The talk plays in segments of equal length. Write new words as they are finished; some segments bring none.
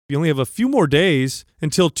You only have a few more days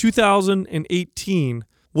until 2018.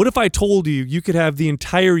 What if I told you you could have the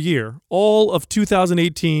entire year, all of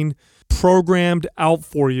 2018, programmed out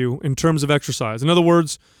for you in terms of exercise? In other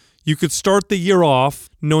words, you could start the year off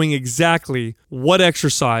knowing exactly what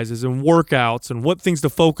exercises and workouts and what things to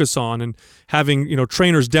focus on, and having,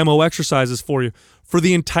 trainers demo exercises for you for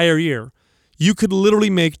the entire year. You could literally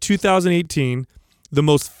make 2018 the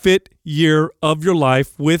most fit year of your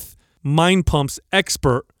life with Mind Pump's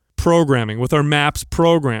expert programming, with our MAPS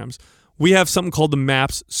programs. We have something called the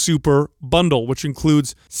MAPS Super Bundle, which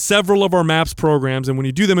includes several of our MAPS programs. And when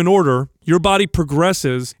you do them in order, your body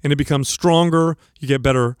progresses and it becomes stronger. You get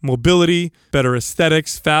better mobility, better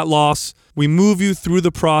aesthetics, fat loss. We move you through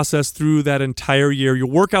the process through that entire year. Your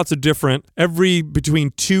workouts are different every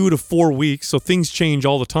between 2 to 4 weeks. So things change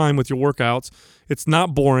all the time with your workouts. It's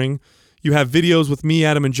not boring. You have videos with me,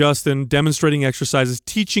 Adam, and Justin demonstrating exercises,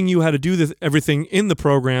 teaching you how to do everything in the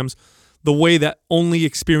programs the way that only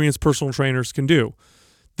experienced personal trainers can do.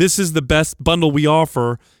 This is the best bundle we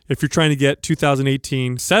offer if you're trying to get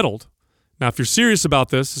 2018 settled. Now, if you're serious about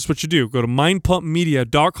this is what you do. Go to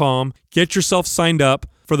mindpumpmedia.com, get yourself signed up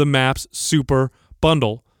for the MAPS Super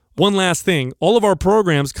Bundle. One last thing, all of our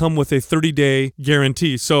programs come with a 30-day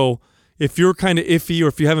guarantee. So if you're kind of iffy or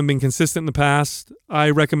if you haven't been consistent in the past,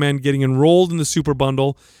 I recommend getting enrolled in the Super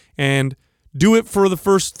Bundle and do it for the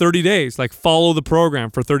first 30 days. Like, follow the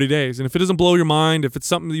program for 30 days. And if it doesn't blow your mind, if it's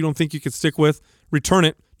something that you don't think you could stick with, return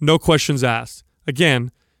it. No questions asked.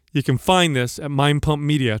 Again, you can find this at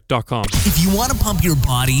mindpumpmedia.com. If you want to pump your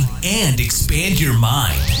body and expand your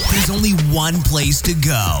mind, there's only one place to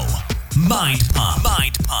go. Mind Pump.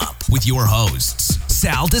 Mind Pump. With your hosts,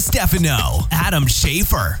 Sal DiStefano, Adam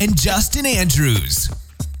Schafer, and Justin Andrews.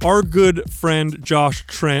 Our good friend Josh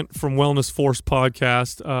Trent from Wellness Force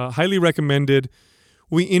podcast, highly recommended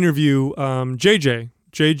we interview JJ.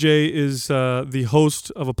 JJ is the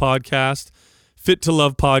host of a podcast, Fit to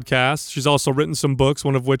Love podcast. She's also written some books,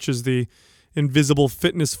 one of which is the Invisible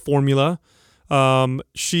Fitness Formula.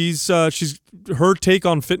 She's her take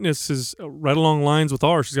on fitness is right along lines with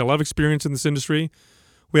ours. She's got a lot of experience in this industry.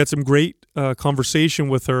 We had some great conversation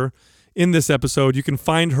with her in this episode. You can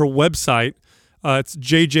find her website. It's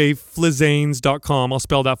jjflizanes.com. I'll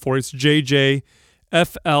spell that for you. It's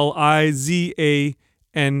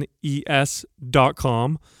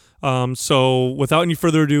jjflizanes.com. So without any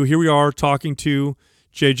further ado, here we are talking to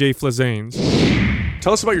JJ Flizanes.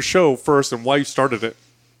 Tell us about your show first and why you started it.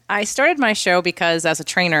 I started my show because as a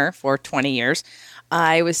trainer for 20 years,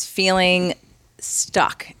 I was feeling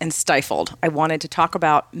stuck and stifled. I wanted to talk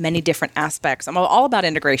about many different aspects. I'm all about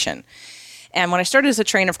integration. And when I started as a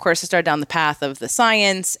trainer, of course, I started down the path of the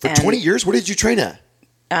science. For 20 years? Where did you train at?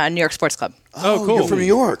 New York Sports Club. Oh, cool. You're from New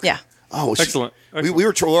York. Yeah. Oh, excellent. We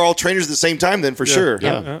were all trainers at the same time then, for sure.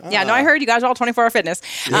 Yeah. No, I heard you guys are all 24-hour fitness.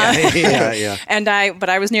 Yeah. But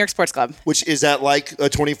I was New York Sports Club. Which, is that like a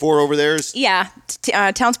 24 over there? Yeah.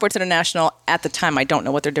 Town Sports International, at the time, I don't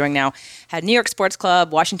know what they're doing now, had New York Sports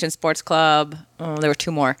Club, Washington Sports Club. There were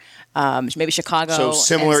two more. Maybe Chicago. So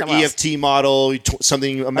similar EFT model,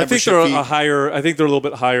 something, a membership I think fee. I think they're a little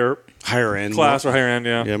bit higher end class or higher end,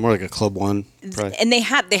 yeah. Yeah, more like a Club One. Probably. And they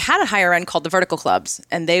had a higher end called the Vertical Clubs,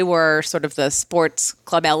 and they were sort of the Sports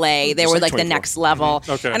Club LA. They were like 24. The next level.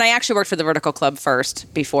 Mm-hmm. Okay. And I actually worked for the Vertical Club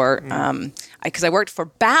first before, because I worked for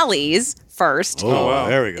Bally's first. Oh, wow.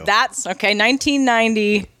 There we go. That's okay.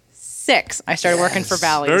 1996, I started working for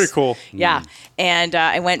Bally's. Very cool. Yeah. And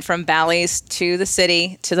I went from Bally's to the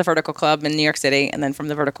city, to the Vertical Club in New York City, and then from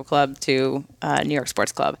the Vertical Club to New York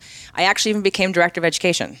Sports Club. I actually even became director of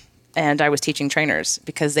education. And I was teaching trainers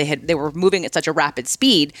because they were moving at such a rapid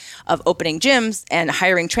speed of opening gyms and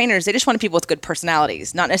hiring trainers. They just wanted people with good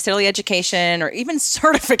personalities, not necessarily education or even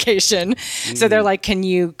certification. So they're like, can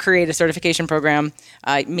you create a certification program,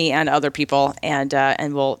 me and other people, and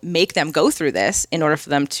we'll make them go through this in order for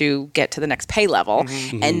them to get to the next pay level.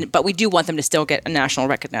 But we do want them to still get a national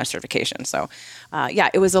recognized certification. So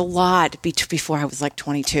it was a lot before I was like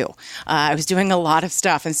 22. I was doing a lot of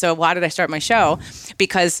stuff. And so why did I start my show?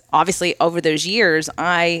 Because obviously, over those years,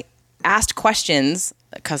 I asked questions,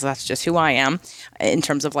 because that's just who I am, in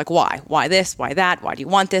terms of like, why? Why this? Why that? Why do you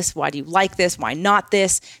want this? Why do you like this? Why not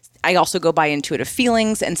this? I also go by intuitive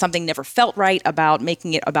feelings, and something never felt right about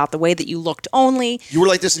making it about the way that you looked only. You were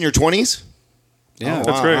like this in your 20s? Yeah,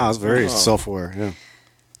 that's great. Wow, I was very self-aware, yeah.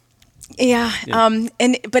 Yeah.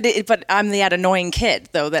 But I'm that annoying kid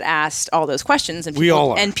though that asked all those questions, and We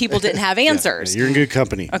all are. and people didn't have answers. You're in good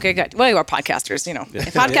company. Okay, good. Well, you are podcasters.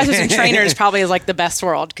 Podcasters and trainers probably is like the best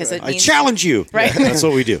world because it I means challenge you. Right. Yeah, that's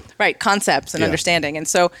what we do. right concepts and understanding. And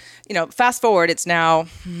so, fast forward, it's now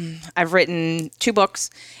I've written 2 books,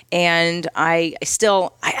 and I'm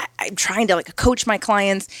trying to like coach my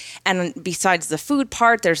clients. And besides the food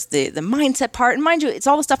part, there's the mindset part, and mind you, it's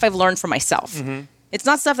all the stuff I've learned for myself. Mm-hmm. It's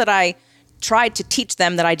not stuff that I tried to teach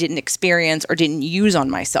them that I didn't experience or didn't use on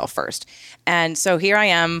myself first. And so here I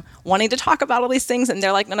am wanting to talk about all these things, and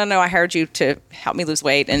they're like, no, I hired you to help me lose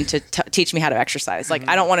weight and to teach me how to exercise. Like,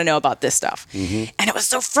 I don't want to know about this stuff. Mm-hmm. And it was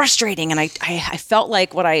so frustrating. And I felt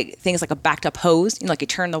like what I think is like a backed up hose, like you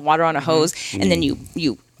turn the water on a hose and then you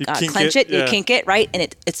clench it, you kink it, right?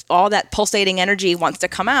 And it's all that pulsating energy wants to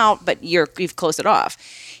come out, but you've closed it off.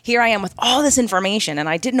 Here I am with all this information, and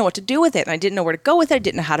I didn't know what to do with it, and I didn't know where to go with it. I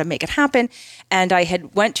didn't know how to make it happen. And I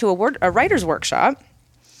had went to a writer's workshop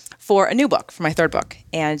for a new book, for my 3rd book.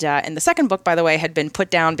 And the 2nd book, by the way, had been put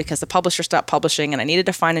down because the publisher stopped publishing, and I needed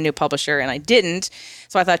to find a new publisher, and I didn't.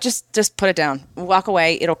 So I thought, just put it down, walk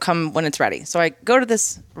away. It'll come when it's ready. So I go to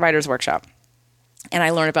this writer's workshop, and I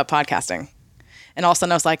learn about podcasting. And all of a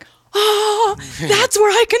sudden I was like, that's where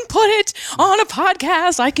I can put it on a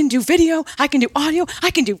podcast. I can do video. I can do audio.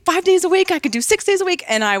 I can do 5 days a week. I can do 6 days a week.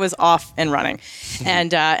 And I was off and running.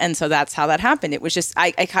 And so that's how that happened. It was just,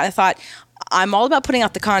 I kind of thought, I'm all about putting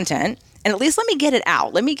out the content. And at least let me get it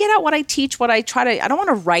out. Let me get out what I teach, what I try to, I don't want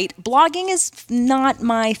to write. Blogging is not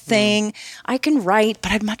my thing. I can write,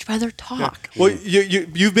 but I'd much rather talk. Yeah. Well,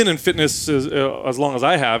 you've been in fitness as long as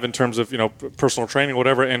I have in terms of, personal training,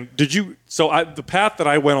 whatever. And the path that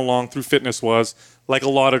I went along through fitness was, like a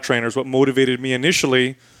lot of trainers, what motivated me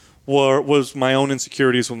initially was my own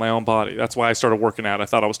insecurities with my own body. That's why I started working out. I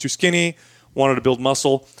thought I was too skinny, wanted to build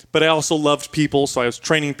muscle, but I also loved people. So I was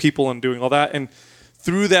training people and doing all that. And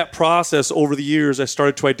through that process over the years, I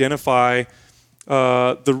started to identify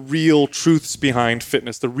the real truths behind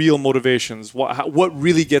fitness, the real motivations, what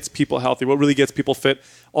really gets people healthy, what really gets people fit,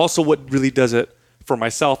 also what really does it for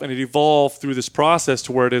myself. And it evolved through this process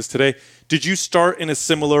to where it is today. Did you start in a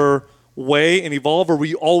similar way and evolve, or were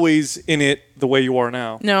you always in it the way you are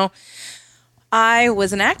now? No, I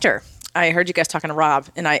was an actor. I heard you guys talking to Rob,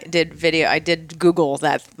 and I did Google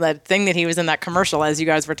that thing that he was in that commercial as you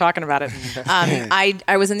guys were talking about it.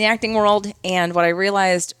 I was in the acting world, and what I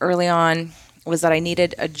realized early on was that I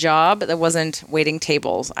needed a job that wasn't waiting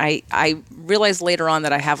tables. I realized later on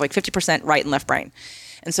that I have like 50% right and left brain.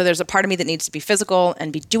 And so there's a part of me that needs to be physical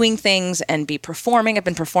and be doing things and be performing. I've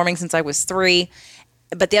been performing since I was 3.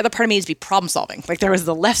 But the other part of me needs to be problem solving. Like there was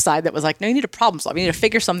the left side that was like, no, you need to problem solve. You need to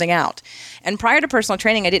figure something out. And prior to personal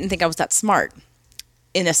training, I didn't think I was that smart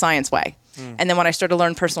in a science way. And then when I started to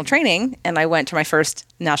learn personal training, and I went to my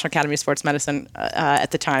first National Academy of Sports Medicine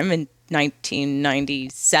at the time in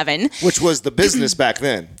 1997. Which was the business back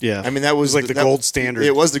then. Yeah. I mean, that was like the gold standard.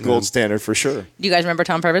 It was the gold standard for sure. Do you guys remember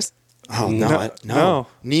Tom Purvis? Oh, no.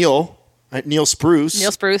 Neil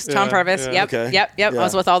Spruce. Tom Purvis. Yeah. Yep. Okay. Yep. Yeah. I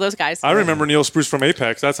was with all those guys. I remember Neil Spruce from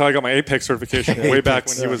Apex. That's how I got my Apex certification way back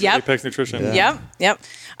when he was Apex Nutrition. Yep.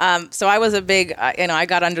 So I was a big, I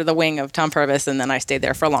got under the wing of Tom Purvis, and then I stayed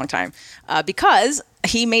there for a long time because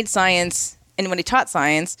he made science, and when he taught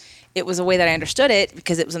science, it was a way that I understood it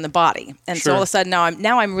because it was in the body. And so all of a sudden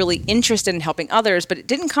now I'm really interested in helping others, but it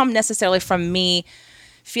didn't come necessarily from me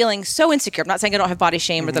feeling so insecure. I'm not saying I don't have body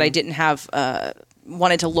shame or that I didn't have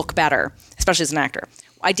wanted to look better, especially as an actor.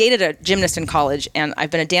 I dated a gymnast in college, and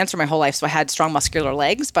I've been a dancer my whole life, so I had strong muscular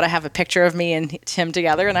legs, but I have a picture of me and him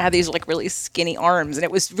together, and I had these like really skinny arms, and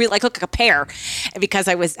it was really like looked like a pear because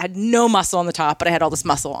I had no muscle on the top, but I had all this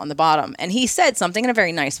muscle on the bottom. And he said something in a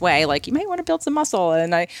very nice way, like, you might want to build some muscle.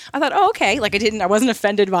 And I thought, oh, okay. Like I wasn't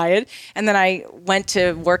offended by it. And then I went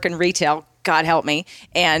to work in retail, God help me.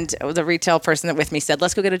 And the retail person that with me said,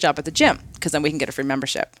 let's go get a job at the gym because then we can get a free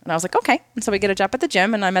membership. And I was like, okay. And so we get a job at the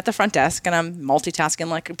gym, and I'm at the front desk, and I'm multitasking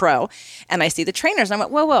like a pro. And I see the trainers, and I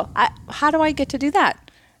went, whoa, how do I get to do that?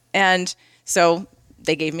 And so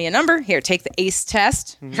they gave me a number. Here, take the ACE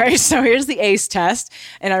test, right? So here's the ACE test.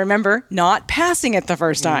 And I remember not passing it the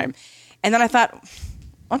first time. And then I thought,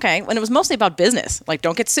 okay, when it was mostly about business, like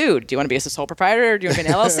don't get sued. Do you want to be a sole proprietor or do you want to be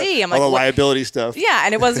an LLC? I'm like, all the liability stuff. Yeah,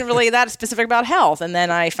 and it wasn't really that specific about health. And then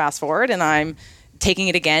I fast forward and I'm taking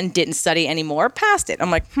it again, didn't study anymore, passed it.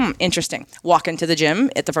 I'm like, interesting. Walk into the gym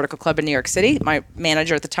at the Vertical Club in New York City. My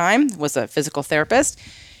manager at the time was a physical therapist.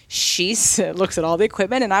 She looks at all the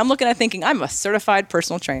equipment, and I'm looking at thinking, I'm a certified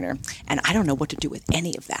personal trainer, and I don't know what to do with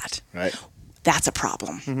any of that. Right. that's a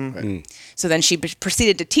problem. Right. So then she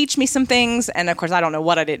proceeded to teach me some things. And of course, I don't know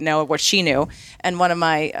what I didn't know or what she knew. And one of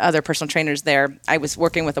my other personal trainers there, I was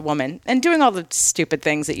working with a woman and doing all the stupid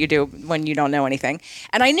things that you do when you don't know anything.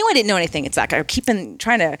 And I knew I didn't know anything. It's like I'm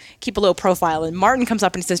trying to keep a low profile. And Martin comes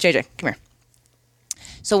up and he says, JJ, come here.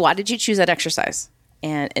 So why did you choose that exercise?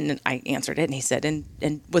 And I answered it, and he said,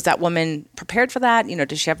 and was that woman prepared for that? You know,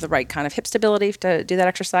 did she have the right kind of hip stability to do that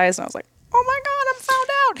exercise? And I was like, oh my God, I'm found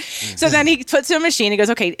out. So then he puts in a machine. He goes,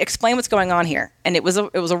 okay, explain what's going on here. And it was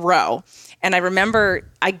a row. And I remember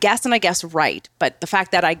I guessed right. But the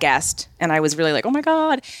fact that I guessed and I was really like, oh my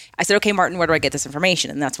God, I said, okay, Martin, where do I get this information?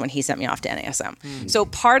 And that's when he sent me off to NASM. So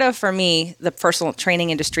part of, for me, the personal training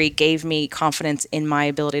industry gave me confidence in my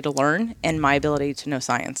ability to learn and my ability to know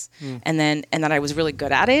science. And that I was really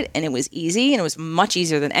good at it, and it was easy, and it was much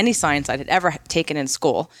easier than any science I had ever taken in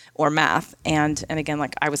school or math. And again,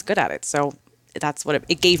 like I was good at it. So that's what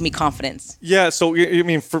it gave me confidence. Yeah. So, I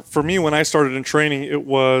mean, for me, when I started in training,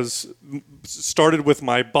 it started with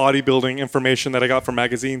my bodybuilding information that I got from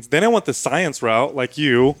magazines. Then I went the science route, like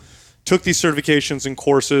you, took these certifications and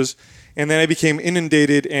courses, and then I became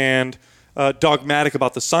inundated and dogmatic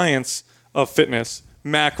about the science of fitness,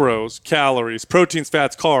 macros, calories, proteins,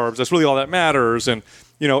 fats, carbs. That's really all that matters. And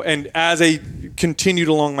and as I continued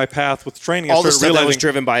along my path with training, all I the started stuff realizing that was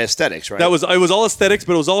driven by aesthetics, right? it was all aesthetics,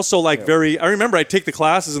 but it was also like I remember I'd take the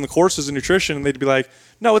classes and the courses in nutrition, and they'd be like,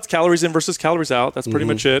 no, it's calories in versus calories out. That's pretty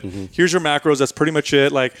much it. Here's your macros. That's pretty much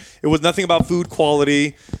it. Like, it was nothing about food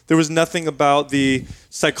quality. There was nothing about the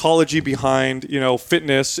psychology behind,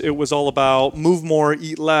 fitness. It was all about move more,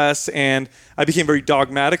 eat less. And I became very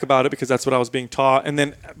dogmatic about it because that's what I was being taught.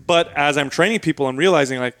 But as I'm training people, I'm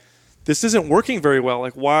realizing like, this isn't working very well.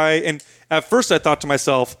 Like, why? And at first I thought to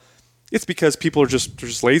myself, it's because people they're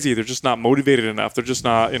just lazy. They're just not motivated enough. They're just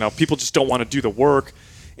not, people just don't want to do the work.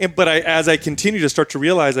 But as I continue to start to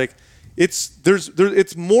realize, like,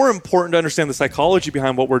 it's more important to understand the psychology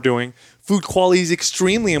behind what we're doing. Food quality is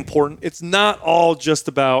extremely important. It's not all just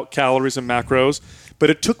about calories and macros, but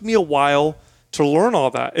it took me a while to learn all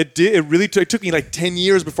that. It took me like 10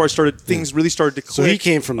 years before things really started to click. So he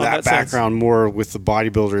came from that background more with the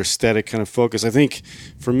bodybuilder aesthetic kind of focus. I think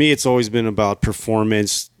for me, it's always been about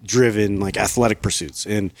performance driven, like athletic pursuits.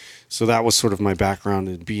 And so that was sort of my background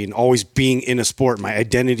in always being in a sport. My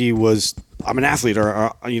identity was, I'm an athlete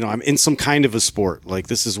or I'm in some kind of a sport. Like,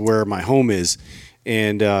 this is where my home is.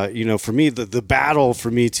 And, for me, the battle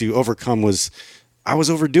for me to overcome was, I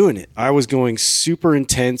was overdoing it. I was going super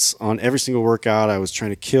intense on every single workout. I was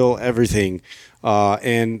trying to kill everything.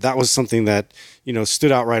 And that was something that,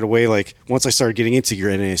 stood out right away. Like, once I started getting into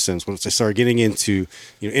your NASMs, once I started getting into,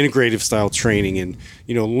 integrative style training and,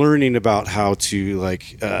 learning about how to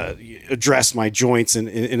address my joints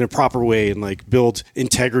in a proper way and like build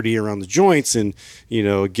integrity around the joints and,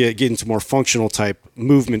 get into more functional type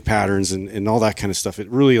movement patterns and all that kind of stuff. It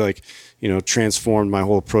really transformed my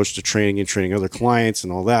whole approach to training and training other clients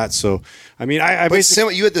and all that. So, I mean, I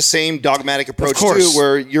basically... you had the same dogmatic approach too,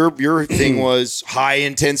 where your thing was high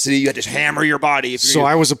intensity. You had to hammer your body. So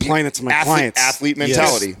I was applying it to my clients. Athlete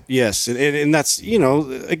mentality. Yes. And that's,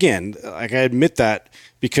 again, like, I admit that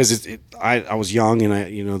because I was young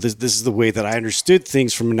and this is the way that I understood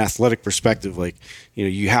things from an athletic perspective. Like,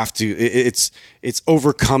 you have to, it's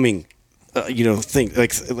overcoming thing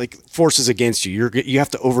like forces against you. You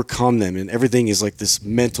have to overcome them, and everything is like this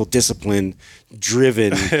mental discipline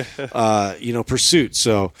driven, pursuit.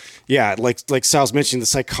 So yeah, like Sal's mentioned, the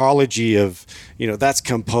psychology of, that's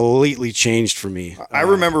completely changed for me. I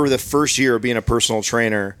remember the first year of being a personal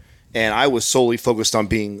trainer, and I was solely focused on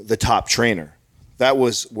being the top trainer. That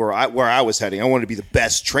was where I was heading. I wanted to be the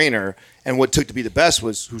best trainer, and what took to be the best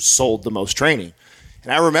was who sold the most training.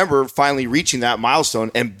 And I remember finally reaching that milestone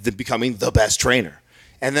and becoming the best trainer.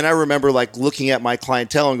 And then I remember like looking at my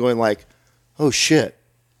clientele and going like, oh shit,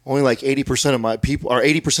 only like 80% of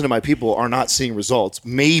my people are not seeing results.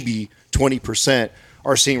 Maybe 20%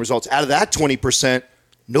 are seeing results. Out of that 20%,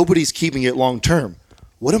 nobody's keeping it long term.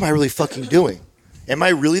 What am I really fucking doing? Am I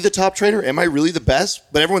really the top trainer? Am I really the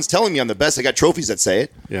best? But everyone's telling me I'm the best. I got trophies that say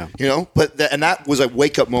it. Yeah. But that was a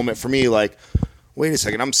wake up moment for me. Like, wait a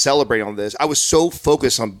second, I'm celebrating on this. I was so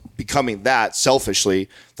focused on becoming that selfishly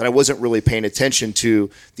that I wasn't really paying attention to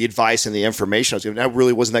the advice and the information I was giving. I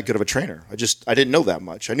really wasn't that good of a trainer. I didn't know that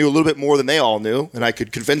much. I knew a little bit more than they all knew, and I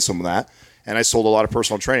could convince them of that. And I sold a lot of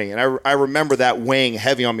personal training. And I remember that weighing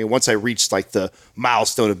heavy on me once I reached like the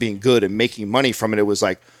milestone of being good and making money from it. It was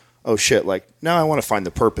like, oh shit, like now I want to find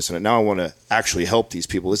the purpose in it. Now I want to actually help these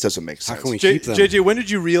people. This doesn't make sense. How can we keep them? JJ, when did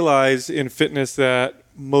you realize in fitness that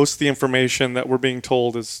most of the information that we're being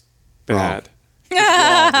told is bad?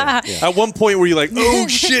 At one point, were you like, "Oh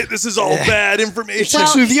shit, this is all bad information"? It's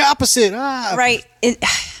actually the opposite. Right.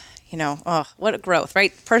 What a growth,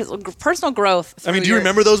 right? Personal growth. I mean, do you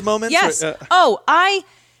remember those moments? Yes.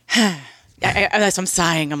 As I'm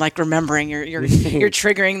sighing, I'm like remembering you're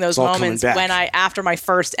triggering those all moments coming back. when after my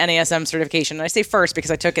first NASM certification. And I say first because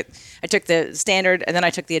I took the standard and then I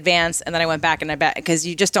took the advanced and then I went back and because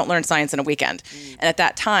you just don't learn science in a weekend. And at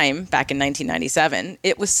that time, back in 1997,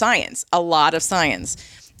 it was science, a lot of science.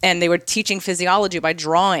 And they were teaching physiology by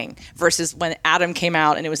drawing versus when Adam came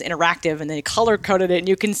out and it was interactive and they color coded it and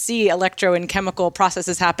you can see electro and chemical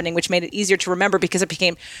processes happening, which made it easier to remember because it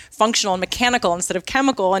became functional and mechanical instead of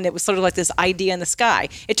chemical. And it was sort of like this idea in the sky.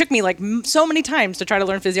 It took me like so many times to try to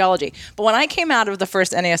learn physiology. But when I came out of the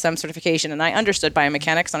first NASM certification and I understood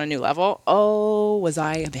biomechanics on a new level, was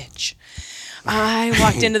I a bitch. I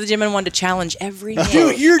walked into the gym and wanted to challenge every man.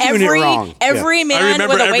 You're doing it wrong. Every man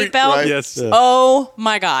remember with a weight belt. right. Yes. Oh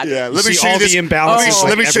my God. Yeah, let me see show you all this the imbalances,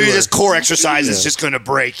 Let me like, show you everywhere. this core exercise. It's just going to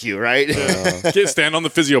break you, right? Stand on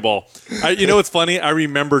the physio ball. What's funny? I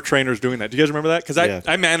remember trainers doing that. Do you guys remember that? Because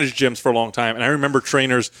I managed gyms for a long time, and I remember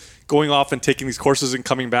trainers going off and taking these courses and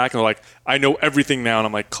coming back, and they're like, "I know everything now," and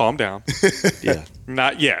I'm like, "Calm down." Yeah.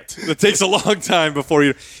 Not yet. It takes a long time before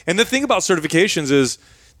you. And the thing about certifications is,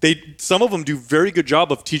 some of them do very good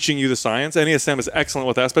job of teaching you the science. NASM is excellent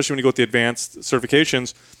with that, especially when you go with the advanced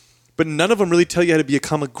certifications. But none of them really tell you how to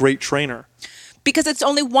become a great trainer. Because it's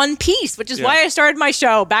only one piece, which is why I started my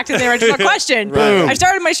show. Back to the original question. Right. I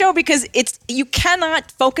started my show because you cannot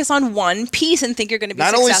focus on one piece and think you're going to be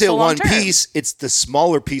Not only is it successful one long-term. piece, it's the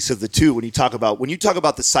smaller piece of the two. When you talk about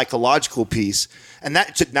the psychological piece, and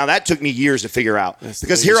that took me years to figure out.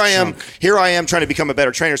 Because here I am trying to become a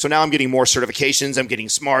better trainer. So now I'm getting more certifications, I'm getting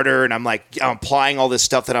smarter, and I'm applying all this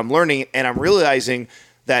stuff that I'm learning, and I'm realizing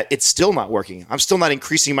that it's still not working. I'm still not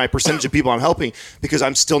increasing my percentage of people I'm helping because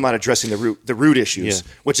I'm still not addressing the root issues,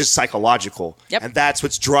 which is psychological. Yep. And that's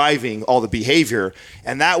what's driving all the behavior.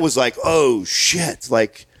 And that was like, oh shit,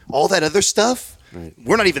 like all that other stuff,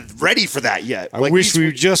 we're not even ready for that yet. I wish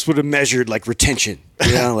we just would have measured like retention.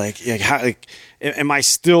 Am I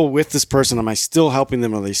still with this person? Am I still helping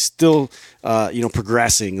them? Are they still,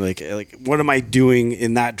 progressing? Like, what am I doing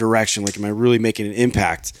in that direction? Like, am I really making an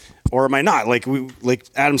impact, or am I not? Like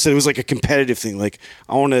Adam said, it was like a competitive thing. Like,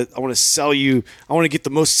 I want to sell you. I want to get the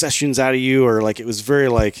most sessions out of you, or like it was very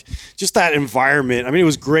like just that environment. I mean, it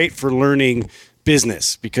was great for learning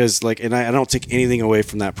business because and I don't take anything away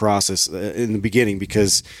from that process in the beginning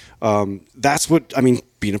because that's what I mean.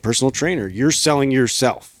 Being a personal trainer, you're selling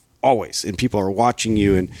yourself always, and people are watching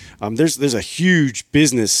you, and there's a huge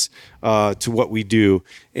business to what we do,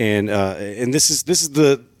 and this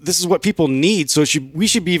is what people need. So we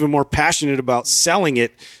should be even more passionate about selling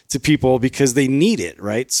it to people because they need it,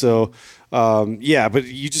 right? So. But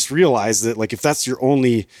you just realize that like if that's your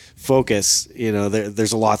only focus,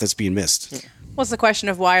 there's a lot that's being missed. Well, it's the question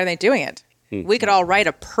of why are they doing it? We could all write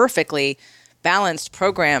a perfectly balanced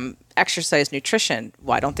program, exercise, nutrition.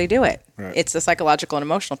 Why don't they do it? Right. It's the psychological and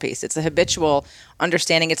emotional piece. It's the habitual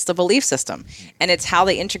understanding. It's the belief system. And it's how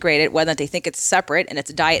they integrate it, whether they think it's separate and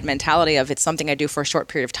it's a diet mentality of it's something I do for a short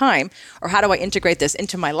period of time, or how do I integrate this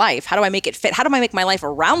into my life? How do I make it fit? How do I make my life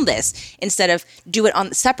around this instead of do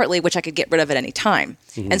it separately, which I could get rid of at any time?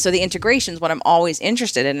 Mm-hmm. And so the integration is what I'm always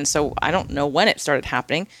interested in. And so I don't know when it started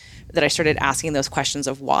happening that I started asking those questions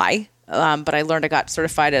of why. But I learned I got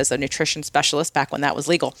certified as a nutrition specialist back when that was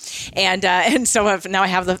legal. And so now I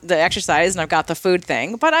have the exercise and I've got the food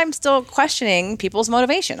thing, but I'm still questioning people's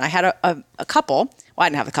motivation. I had a couple. Well, I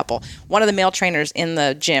didn't have the couple. One of the male trainers in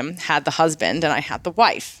the gym had the husband and I had the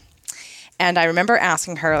wife. And I remember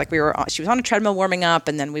asking her, she was on a treadmill warming up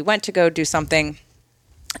and then we went to go do something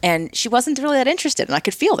and she wasn't really that interested and I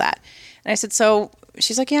could feel that. And I said, so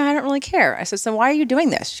she's like, yeah, I don't really care. I said, so why are you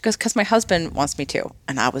doing this? She goes, because my husband wants me to.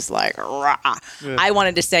 And I was like, rah. Yeah. I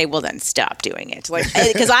wanted to say, well, then stop doing it.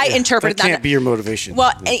 Because I interpreted that. Can't be your motivation.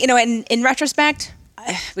 Well, in retrospect,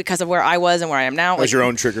 because of where I was and where I am now. It was your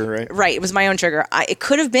own trigger, right? Right. It was my own trigger. It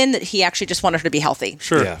could have been that he actually just wanted her to be healthy.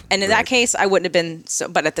 Sure. Yeah, and in that case, I wouldn't have been so.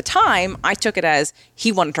 But at the time, I took it as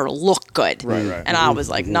he wanted her to look good. Right. And I was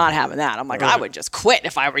like, not having that. I'm like, I would just quit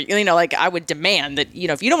if I were, I would demand that,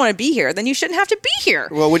 if you don't want to be here, then you shouldn't have to be here.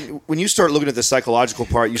 Well, when you start looking at the psychological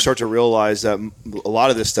part, you start to realize that a lot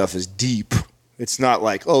of this stuff is deep. It's not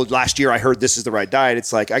like, oh, last year I heard this is the right diet.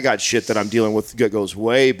 It's like I got shit that I'm dealing with that goes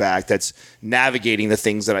way back. That's navigating the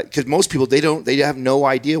things that because most people they have no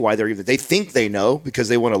idea why they think they know because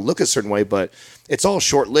they want to look a certain way, but it's all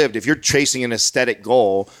short lived. If you're chasing an aesthetic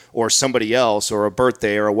goal or somebody else or a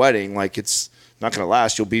birthday or a wedding, like it's not going to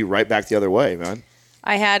last. You'll be right back the other way, man.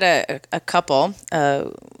 I had a couple,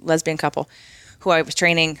 a lesbian couple, who I was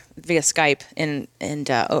training via Skype on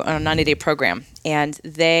a 90-day program, and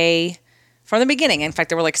they, from the beginning, in fact,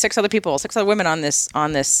 there were like 6 other women on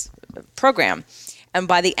this program, and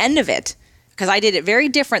by the end of it, because I did it very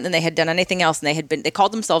different than they had done anything else, and they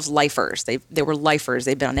called themselves lifers. They were lifers.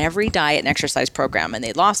 They'd been on every diet and exercise program, and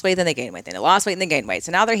they lost weight, then they gained weight, then they lost weight, and they gained weight.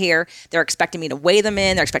 So now they're here. They're expecting me to weigh them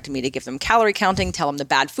in. They're expecting me to give them calorie counting, tell them the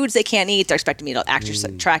bad foods they can't eat. They're expecting me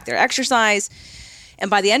to track their exercise.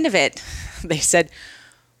 And by the end of it, they said,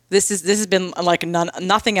 this has been like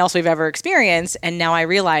nothing else we've ever experienced. And now I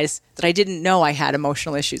realize that I didn't know I had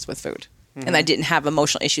emotional issues with food. And I didn't have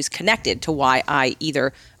emotional issues connected to why I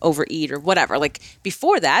either overeat or whatever. Like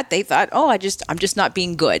before that, they thought, I'm just not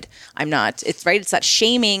being good. I'm not. It's right. It's that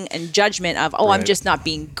shaming and judgment of, I'm just not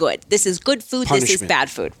being good. This is good food. Punishment. This is bad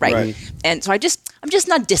food. Right. And so I'm just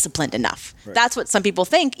not disciplined enough. Right. That's what some people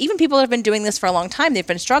think. Even people that have been doing this for a long time, they've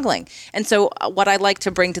been struggling. And so what I like to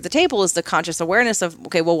bring to the table is the conscious awareness of,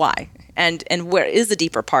 okay, well, why? And where is the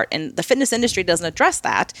deeper part? And the fitness industry doesn't address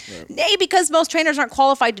that. Right. A, because most trainers aren't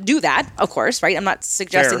qualified to do that, of course, right? I'm not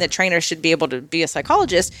suggesting that trainers should be able to be a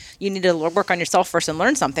psychologist. You need to work on yourself first and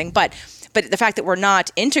learn something. But the fact that we're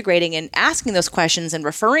not integrating and asking those questions and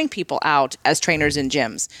referring people out as trainers in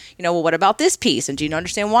gyms, well, what about this piece? And do you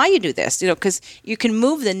understand why you do this? Because you can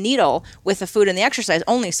move the needle with the food and the exercise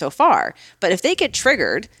only so far. But if they get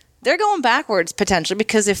triggered, they're going backwards potentially,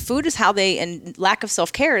 because if food is and lack of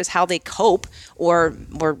self-care is how they cope or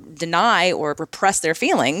deny or repress their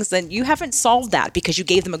feelings, then you haven't solved that because you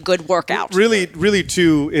gave them a good workout. Really,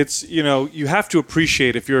 too, it's, you have to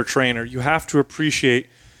appreciate, if you're a trainer, you have to appreciate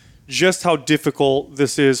just how difficult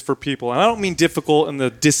this is for people. And I don't mean difficult in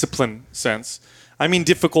the discipline sense. I mean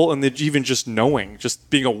difficult in the even just knowing,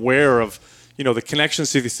 just being aware of, the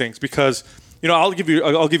connections to these things, because I'll give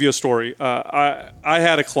you a story. I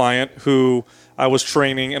had a client who I was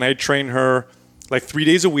training, and I trained her like 3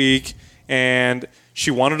 days a week, and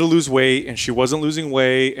she wanted to lose weight, and she wasn't losing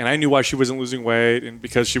weight, and I knew why she wasn't losing weight, and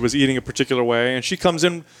because she was eating a particular way. And she comes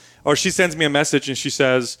in, or she sends me a message, and she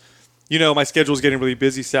says, my schedule is getting really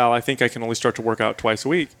busy, Sal. I think I can only start to work out twice a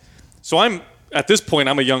week. So at this point,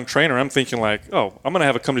 I'm a young trainer. I'm thinking like, I'm going to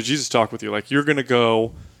have a come to Jesus talk with you. Like, you're going to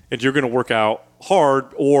go and you're going to work out hard,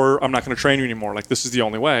 or I'm not going to train you anymore. Like, this is the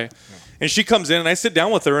only way. Yeah. And she comes in, and I sit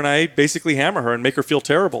down with her, and I basically hammer her and make her feel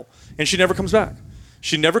terrible. And she never comes back.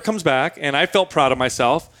 She never comes back, and I felt proud of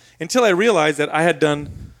myself until I realized that I had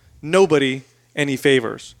done nobody any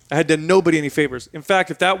favors. In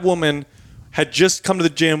fact, if that woman had just come to the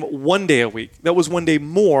gym 1 day a week, that was 1 day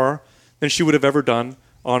more than she would have ever done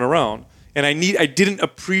on her own. And I didn't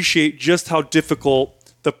appreciate just how difficult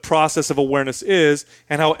the process of awareness is,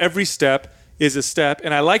 and how every step is a step.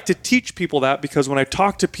 And I like to teach people that, because when I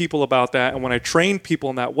talk to people about that, and when I train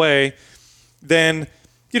people in that way, then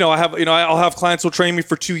I'll have clients who'll train me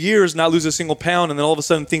for 2 years, not lose a single pound, and then all of a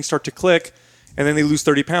sudden things start to click, and then they lose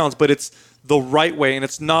 30 pounds. But it's the right way, and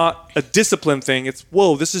it's not a discipline thing. It's,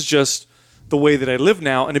 this is just the way that I live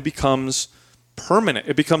now, and it becomes permanent.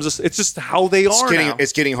 It's just how they are now.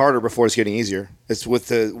 It's getting harder before it's getting easier. It's with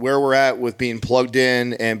where we're at with being plugged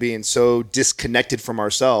in and being so disconnected from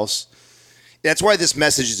ourselves. That's why this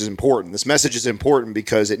message is important. This message is important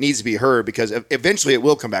because it needs to be heard, because eventually it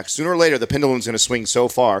will come back. Sooner or later, the pendulum's going to swing so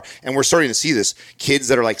far, and we're starting to see this. Kids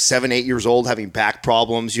that are like 7, 8 years old having back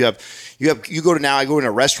problems. I go in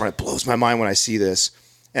a restaurant. It blows my mind when I see this.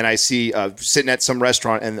 And I see sitting at some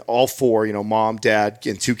restaurant, and all 4, mom, dad,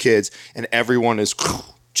 and 2 kids, and everyone is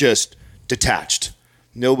just detached.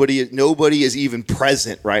 Nobody is even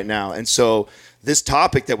present right now. And so this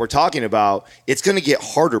topic that we're talking about, it's going to get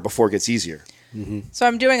harder before it gets easier. Mm-hmm. So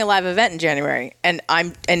I'm doing a live event in January, and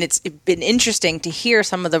it's been interesting to hear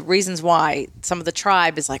some of the reasons why some of the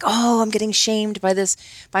tribe is like, I'm getting shamed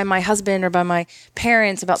by my husband or by my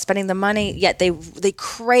parents about spending the money. Yet they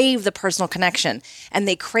crave the personal connection, and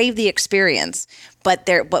they crave the experience, but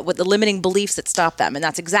with the limiting beliefs that stop them. And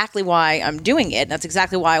that's exactly why I'm doing it. And that's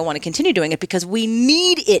exactly why I want to continue doing it, because we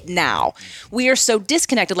need it now. We are so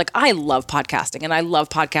disconnected. Like, I love podcasting, and I love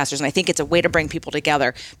podcasters, and I think it's a way to bring people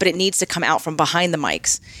together, but it needs to come out from behind the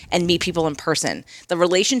mics and meet people in person. The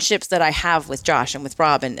relationships that I have with Josh and with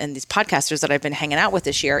Rob and these podcasters that I've been hanging out with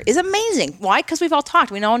this year is amazing. Why? Because we've all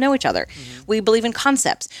talked. We all know each other. Mm-hmm. We believe in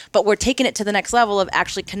concepts, but we're taking it to the next level of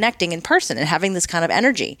actually connecting in person and having this kind of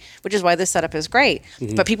energy, which is why this setup is great.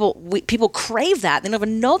 Mm-hmm. But people crave that. They don't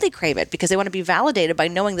even know they crave it, because they want to be validated by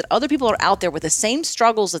knowing that other people are out there with the same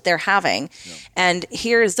struggles that they're having. Yeah. And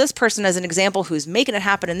here is this person as an example who's making it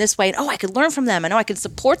happen in this way. And I could learn from them. I know I can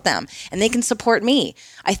support them, and they can support me.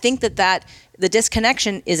 I think that the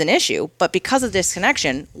disconnection is an issue, but because of the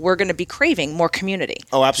disconnection, we're going to be craving more community.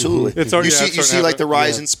 Oh, absolutely. It's already- you yeah, it's see starting to like the happen.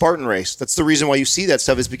 rise in Spartan race. That's the reason why you see that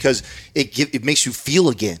stuff is because it makes you feel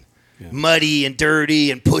again. Muddy and dirty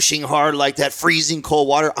and pushing hard like that, freezing cold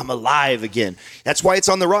water. I'm alive again. That's why it's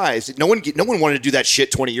on the rise. No one wanted to do that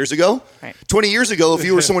shit 20 years ago. Right. 20 years ago, if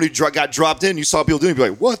you were someone who got dropped in, you saw people doing it, you'd be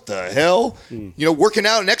like, what the hell? Working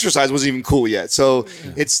out and exercise wasn't even cool yet. So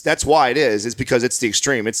that's why it is. It's because it's the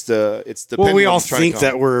extreme. It's the Well, we pendulum all trying to think come.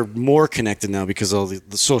 that we're more connected now because of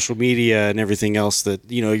the social media and everything else that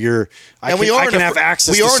I can have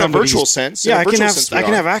access we to are in a somebody's- virtual sense. Yeah, In a I can virtual have sense we I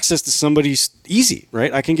can are. have access to somebody's easy,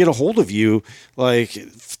 right? I can get a hold of you like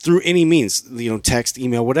through any means, text,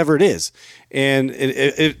 email, whatever it is. And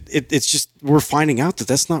it's just we're finding out that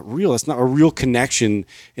that's not real. That's not a real connection.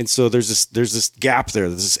 And so there's this gap there.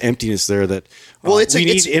 There's this emptiness there that Well, we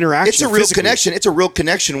need interaction. It's a real physically. connection. It's a real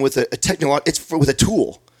connection with a technology. With a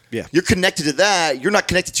tool. Yeah. You're connected to that. You're not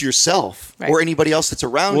connected to yourself Right. or anybody else that's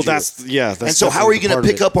around Well, you. that's and so how are you going definitely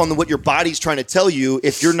to pick part up on what your body's trying to tell you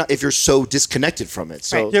if you're so disconnected from it?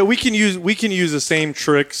 So Right. Yeah, we can use the same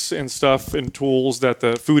tricks and stuff and tools that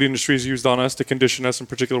the food industry has used on us to condition us in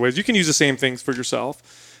particular ways. You can use the same things for yourself.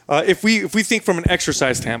 If we think from an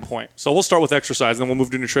exercise standpoint, so we'll start with exercise, and then we'll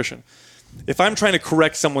move to nutrition. If I'm trying to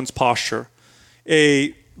correct someone's posture,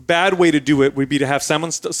 a bad way to do it would be to have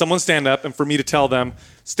someone stand up and for me to tell them,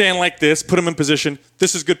 stand like this, put them in position.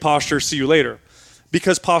 This is good posture. See you later.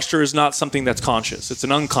 Because posture is not something that's conscious. It's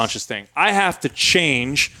an unconscious thing. I have to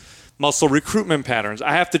change muscle recruitment patterns.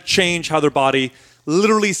 I have to change how their body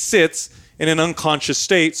literally sits in an unconscious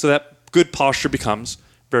state so that good posture becomes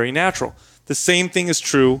very natural. The same thing is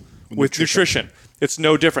true with nutrition. It's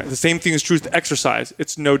no different. The same thing is true with exercise.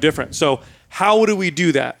 It's no different. So how do we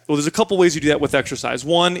do that? Well, there's a couple ways you do that with exercise.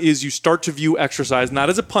 One is you start to view exercise not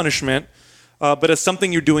as a punishment, but as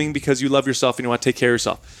something you're doing because you love yourself and you want to take care of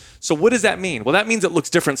yourself. So what does that mean? Well, that means it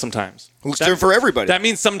looks different sometimes. it looks different for everybody. That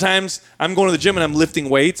means sometimes I'm going to the gym and I'm lifting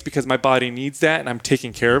weights because my body needs that and I'm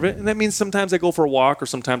taking care of it. And that means sometimes I go for a walk or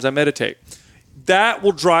sometimes I meditate. That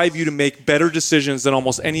will drive you to make better decisions than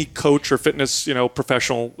almost any coach or fitness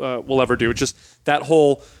professional will ever do. It's just that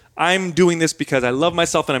whole, I'm doing this because I love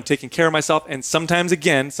myself and I'm taking care of myself. And sometimes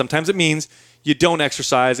it means you don't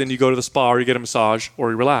exercise and you go to the spa or you get a massage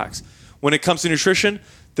or you relax. When it comes to nutrition,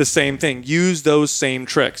 the same thing. Use those same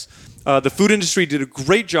tricks. The food industry did a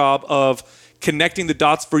great job of connecting the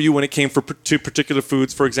dots for you when it came to particular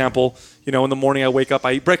foods. For example, in the morning I wake up,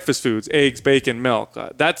 I eat breakfast foods, eggs, bacon, milk.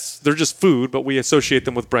 They're just food, but we associate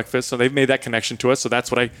them with breakfast. So they've made that connection to us. So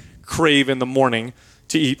that's what I crave in the morning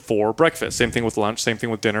to eat for breakfast. Same thing with lunch, same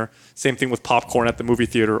thing with dinner, same thing with popcorn at the movie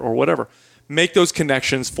theater or whatever. Make those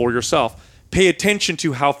connections for yourself. Pay attention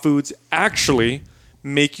to how foods actually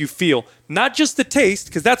make you feel. Not just the taste,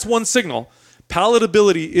 because that's one signal.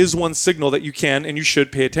 Palatability is one signal that you can and you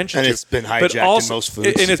should pay attention And to. it's been hijacked in most foods.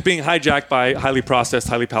 And it's being hijacked by highly processed,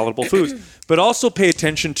 highly palatable foods. But also pay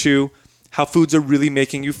attention to how foods are really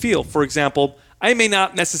making you feel. For example, I may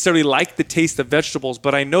not necessarily like the taste of vegetables,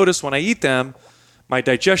 but I notice when I eat them, my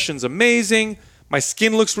digestion's amazing. My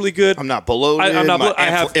skin looks really good. I'm not bloated. I'm not my I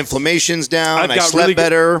have inflammation's down. I slept really good-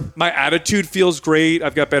 better. My attitude feels great.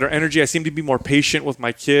 I've got better energy. I seem to be more patient with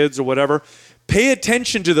my kids or whatever. Pay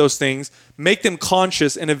attention to those things, make them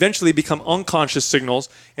conscious, and eventually become unconscious signals,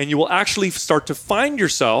 and you will actually start to find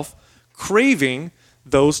yourself craving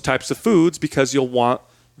those types of foods because you'll want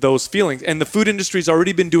those feelings. And the food industry's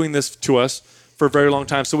already been doing this to us for a very long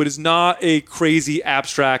time. So it is not a crazy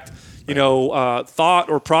abstract, thought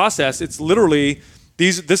or process. It's literally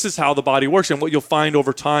this is how the body works. And what you'll find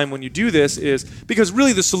over time when you do this is, because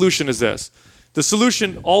really the solution is this. The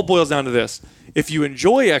solution all boils down to this. If you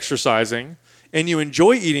enjoy exercising and you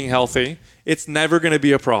enjoy eating healthy, it's never going to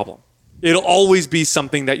be a problem. It'll always be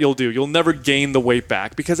something that you'll do. You'll never gain the weight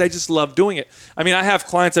back because I just love doing it. I mean, I have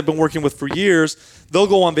clients I've been working with for years. They'll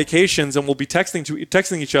go on vacations and we'll be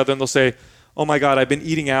texting each other and they'll say, oh my God, I've been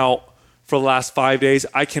eating out for the last 5 days.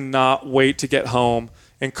 I cannot wait to get home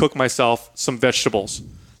and cook myself some vegetables.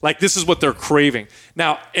 Like, this is what they're craving.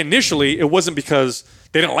 Now, initially, it wasn't because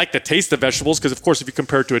they didn't like the taste of vegetables, because, of course, if you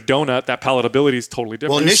compare it to a donut, that palatability is totally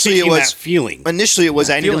different. Well, initially it was that feeling. Initially, it was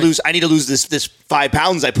I need to feeling. lose this 5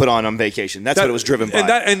 pounds I put on vacation. That's what it was driven by.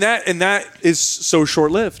 And that is so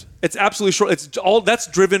short-lived. It's absolutely short. It's all that's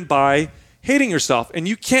driven by hating yourself, and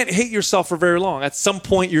you can't hate yourself for very long. At some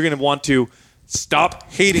point, you're going to want to stop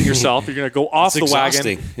hating yourself. You're going to go off the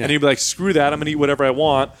wagon, and you'll be like, screw that. I'm going to eat whatever I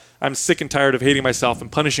want. I'm sick and tired of hating myself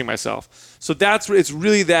and punishing myself. So it's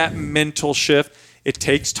really that mental shift. It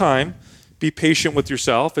takes time. Be patient with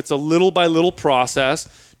yourself. It's a little by little process.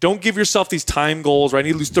 Don't give yourself these time goals, right? I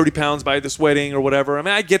need to lose 30 pounds by this wedding or whatever. I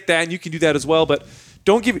mean, I get that, and you can do that as well, but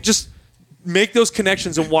don't give it, just make those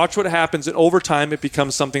connections and watch what happens. And over time, it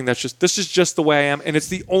becomes something that's just, this is just the way I am. And it's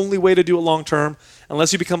the only way to do it long term,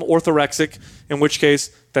 unless you become orthorexic, in which case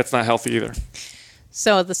that's not healthy either.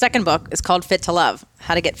 So the second book is called Fit to Love,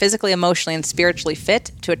 How to Get Physically, Emotionally, and Spiritually Fit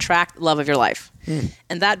to Attract the Love of Your Life.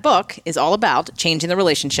 And that book is all about changing the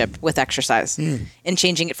relationship with exercise and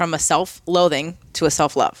changing it from a self-loathing to a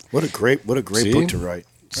self-love. What a great book to write.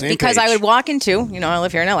 Because I would walk into, I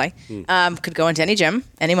live here in LA, could go into any gym,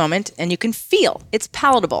 any moment, and you can feel, it's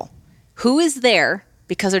palatable. Who is there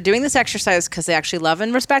because they're doing this exercise because they actually love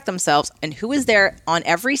and respect themselves, and who is there on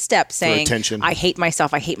every step saying, I hate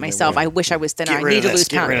myself, I wish I was thinner, I need to lose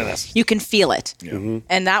pounds. You can feel it. Yeah.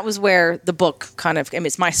 And that was where the book kind of,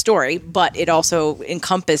 it's my story, but it also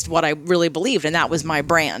encompassed what I really believed, and that was my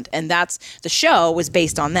brand. And the show was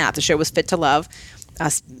based on that. The show was Fit to Love.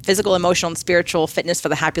 Physical, emotional, and spiritual fitness for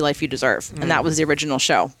the happy life you deserve. And that was the original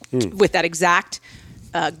show with that exact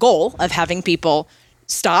goal of having people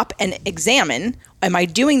stop and examine, am I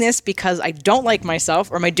doing this because I don't like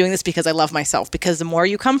myself, or am I doing this because I love myself? Because the more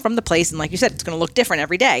you come from the place, and like you said, it's going to look different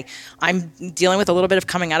every day. I'm dealing with a little bit of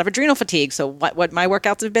coming out of adrenal fatigue. So what my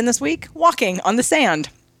workouts have been this week? Walking on the sand,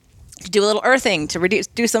 do a little earthing to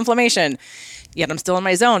reduce inflammation. Yet I'm still in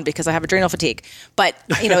my zone because I have adrenal fatigue. But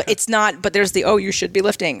it's not. But there's you should be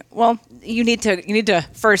lifting. Well, you need to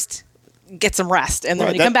first get some rest, and then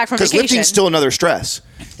when you come back from vacation, because lifting's still another stress.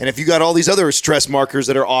 And if you got all these other stress markers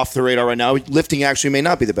that are off the radar right now, lifting actually may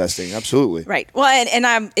not be the best thing. Absolutely. Right. Well,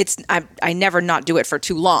 I never not do it for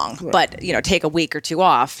too long, but take a week or two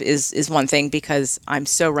off is one thing because I'm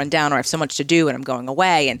so run down or I have so much to do and I'm going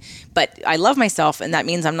away. But I love myself, and that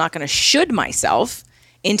means I'm not going to should myself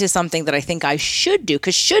into something that I think I should do,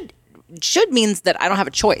 because should means that I don't have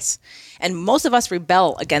a choice. And most of us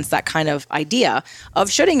rebel against that kind of idea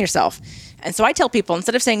of shoulding yourself. And so I tell people,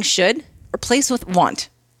 instead of saying should, replace with want.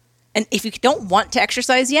 And if you don't want to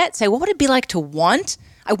exercise yet, say, what would it be like to want?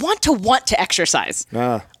 I want to exercise.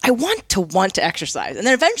 I want to exercise. And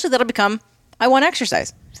then eventually that'll become, I want to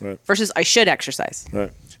exercise versus I should exercise.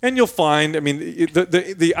 Right. And you'll find,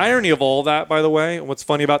 the irony of all that, by the way, and what's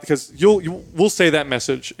funny about it, because we'll say that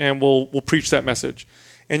message and we'll preach that message.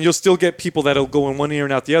 And you'll still get people that'll go in one ear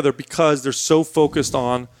and out the other because they're so focused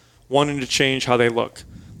on wanting to change how they look.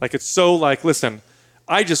 Like, it's so like, listen,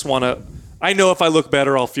 I know if I look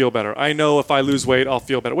better, I'll feel better. I know if I lose weight, I'll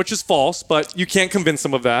feel better, which is false, but you can't convince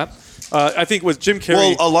them of that. I think with Jim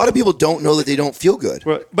Carrey. Well, a lot of people don't know that they don't feel good.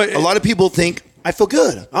 But a lot of people think, I feel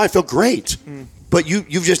good. I feel great. But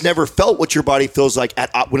you've just never felt what your body feels like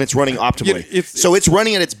when it's running optimally. So it's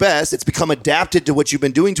running at its best. It's become adapted to what you've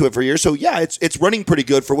been doing to it for years. So yeah, it's running pretty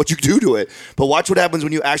good for what you do to it. But watch what happens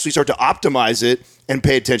when you actually start to optimize it and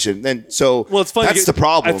pay attention. It's funny. That's the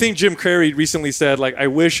problem. I think Jim Carrey recently said, I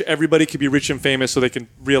wish everybody could be rich and famous so they can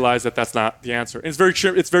realize that that's not the answer. And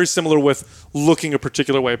it's very similar with looking a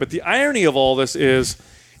particular way. But the irony of all this is,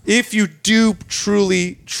 if you do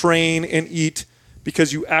truly train and eat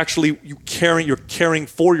because you're caring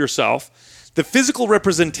for yourself, the physical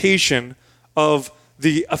representation of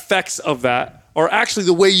the effects of that are actually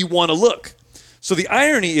the way you want to look. So the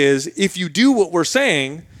irony is, if you do what we're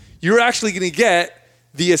saying, you're actually going to get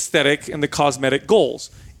the aesthetic and the cosmetic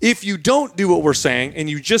goals. If you don't do what we're saying and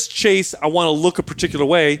you just chase, I want to look a particular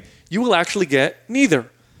way, you will actually get neither.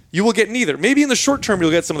 You will get neither. Maybe in the short term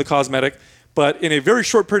you'll get some of the cosmetic, but in a very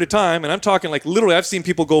short period of time, and I'm talking literally, I've seen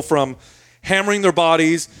people go from hammering their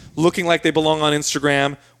bodies, looking like they belong on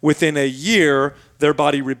Instagram. Within a year, their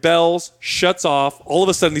body rebels, shuts off. All of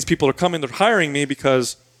a sudden, these people are coming, they're hiring me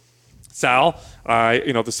because, Sal,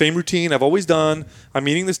 the same routine I've always done. I'm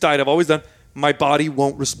eating this diet I've always done. My body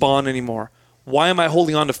won't respond anymore. Why am I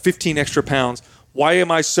holding on to 15 extra pounds? Why am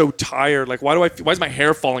I so tired? Why is my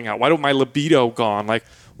hair falling out? Why is my libido gone?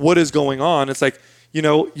 What is going on? It's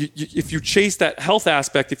if you chase that health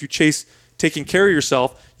aspect, if you chase taking care of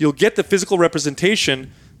yourself, you'll get the physical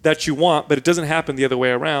representation that you want, but it doesn't happen the other way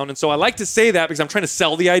around. And so I like to say that because I'm trying to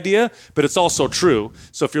sell the idea, but it's also true.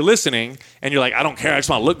 So if you're listening and you're like, I don't care, I just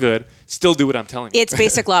want to look good, still do what I'm telling you. It's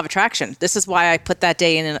basic law of attraction. This is why I put that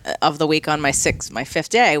day in of the week on my fifth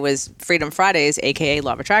day was Freedom Fridays, aka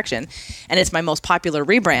Law of Attraction. And it's my most popular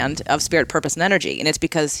rebrand of Spirit, Purpose, and Energy. And it's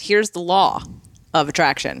because here's the law of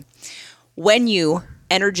attraction. When you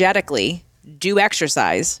energetically do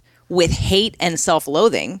exercise with hate and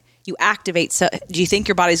self-loathing, you activate. Do you think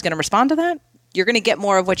your body's going to respond to that? You're going to get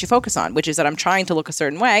more of what you focus on, which is that I'm trying to look a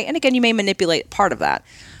certain way. And again, you may manipulate part of that,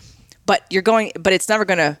 but it's never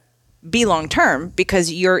going to be long-term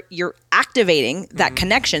because you're activating that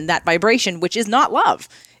connection, that vibration, which is not love.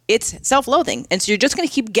 it's self-loathing. And so you're just going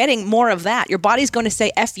to keep getting more of that. Your body's going to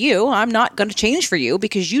say, F you, I'm not going to change for you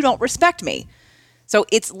because you don't respect me. So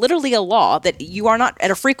it's literally a law that you are not at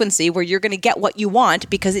a frequency where you're going to get what you want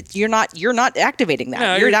because you're not activating that.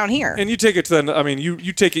 Yeah, you're down here. And you take it to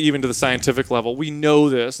you take it even to the scientific level. We know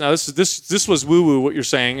this. Now this was woo-woo what you're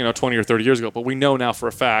saying, 20 or 30 years ago, but we know now for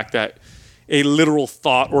a fact that a literal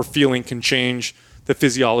thought or feeling can change the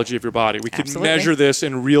physiology of your body. We can Absolutely. measure this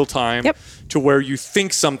in real time Yep. to where you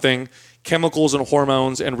think something, chemicals and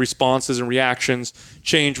hormones and responses and reactions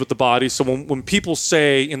change with the body. So when people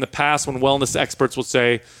say in the past, when wellness experts would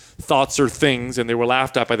say thoughts are things, and they were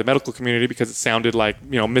laughed at by the medical community because it sounded like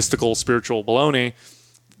mystical, spiritual baloney,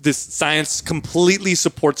 this science completely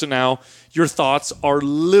supports it now. Your thoughts are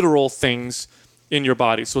literal things in your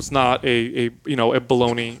body. So it's not a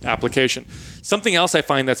baloney application. Something else I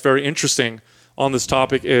find that's very interesting on this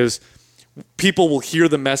topic is people will hear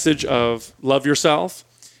the message of love yourself,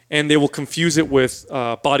 and they will confuse it with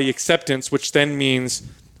body acceptance, which then means,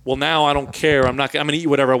 well, now I don't care. I'm going to eat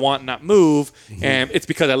whatever I want and not move. Mm-hmm. And it's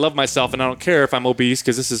because I love myself and I don't care if I'm obese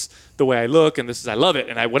because this is the way I look and I love it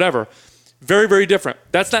and I whatever. Very, very different.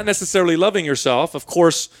 That's not necessarily loving yourself, of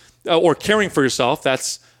course, or caring for yourself.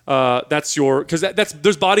 That's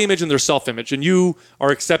there's body image and there's self-image, and you are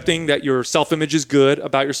accepting that your self-image is good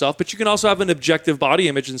about yourself, but you can also have an objective body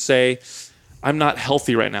image and say, I'm not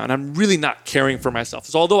healthy right now, and I'm really not caring for myself.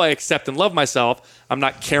 So although I accept and love myself, I'm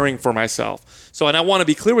not caring for myself. So, and I want to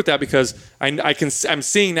be clear with that because I'm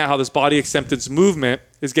seeing now how this body acceptance movement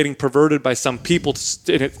is getting perverted by some people.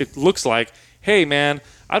 And it looks like, hey, man,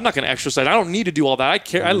 I'm not going to exercise. I don't need to do all that. I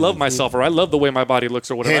care. I love myself, or I love the way my body looks,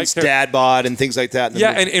 or whatever. Hence dad bod and things like that.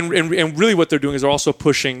 Yeah, and really what they're doing is they're also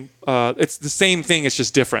pushing, it's the same thing, it's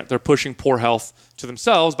just different. They're pushing poor health to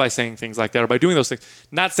themselves by saying things like that or by doing those things.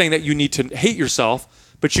 Not saying that you need to hate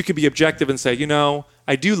yourself, but you can be objective and say,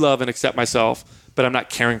 I do love and accept myself, but I'm not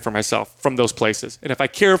caring for myself from those places. And if I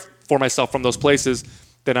care for myself from those places,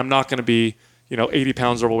 then I'm not going to be 80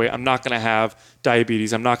 pounds overweight. I'm not going to have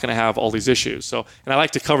diabetes. I'm not going to have all these issues. So, and I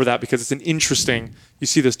like to cover that because it's an interesting, you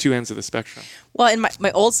see those two ends of the spectrum. Well, and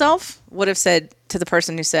my old self would have said to the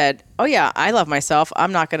person who said, oh yeah, I love myself,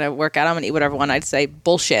 I'm not going to work out, I'm going to eat whatever I want, I'd say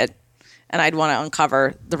bullshit. And I'd want to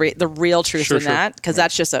uncover the real truth in that, because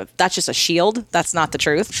that's just a shield. That's not the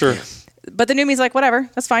truth. Sure. But the new me's like, whatever,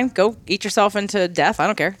 that's fine. Go eat yourself into death. I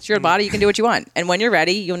don't care. It's your body. You can do what you want. And when you're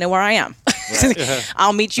ready, you'll know where I am.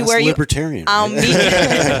 I'll meet you That's where you. Libertarian. I'll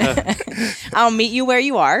meet you where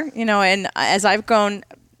you are. And as I've grown,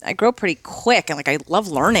 I grow pretty quick, and I love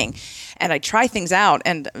learning, and I try things out.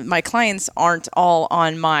 And my clients aren't all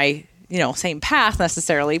on my same path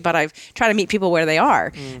necessarily, but I've tried to meet people where they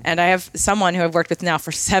are. And I have someone who I've worked with now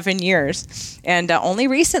for 7 years, and only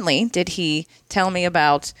recently did he tell me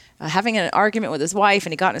about having an argument with his wife,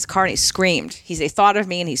 and he got in his car and he screamed. He thought of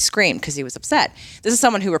me and he screamed because he was upset. This is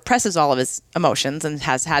someone who represses all of his emotions and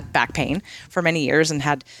has had back pain for many years and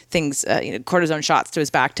had things, cortisone shots to his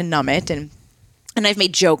back to numb it. And I've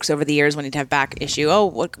made jokes over the years when he'd have back issue. Oh,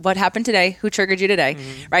 what happened today? Who triggered you today?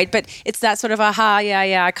 Mm-hmm. Right? But it's that sort of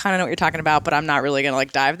yeah, I kind of know what you're talking about, but I'm not really going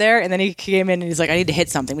to dive there. And then he came in and he's like, I need to hit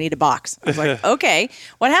something. We need to box. I was like, okay,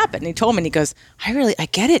 what happened? And he told me, and he goes, I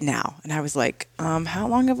get it now. And I was like, how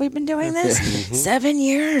long have we been doing this? 7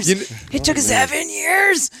 years. It took 7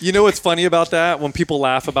 years. You know what's funny about that? When people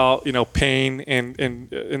laugh about, pain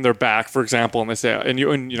in their back, for example, and they say, and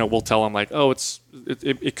we'll tell them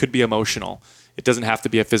it could be emotional. It doesn't have to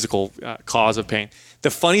be a physical cause of pain. The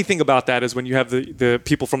funny thing about that is when you have the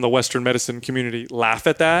people from the Western medicine community laugh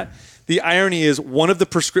at that, the irony is one of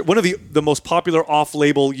the most popular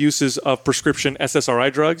off-label uses of prescription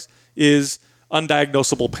SSRI drugs is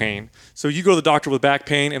undiagnosable pain. So you go to the doctor with back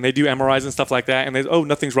pain and they do MRIs and stuff like that, and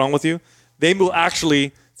nothing's wrong with you. They will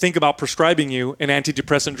actually think about prescribing you an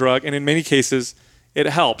antidepressant drug, and in many cases, it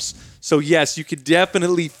helps. So yes, you could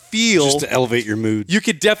definitely feel... Just to elevate your mood. You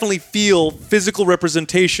could definitely feel physical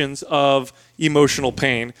representations of emotional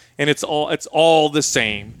pain, and it's all the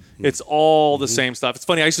same. It's all the same stuff. It's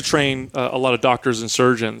funny, I used to train a lot of doctors and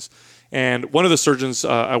surgeons, and one of the surgeons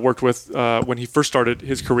I worked with when he first started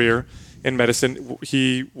his career in medicine,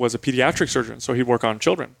 he was a pediatric surgeon, so he'd work on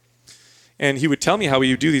children. And he would tell me how he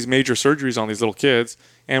would do these major surgeries on these little kids,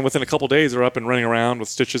 and within a couple days, they're up and running around with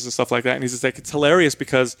stitches and stuff like that. And he's just like, it's hilarious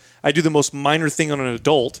because I do the most minor thing on an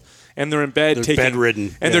adult, and they're in bed,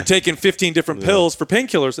 bedridden, and they're taking 15 different pills for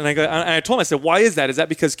painkillers. And I told him, I said, why is that? Is that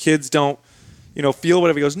because kids don't, feel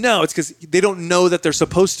whatever? He goes, no, it's because they don't know that they're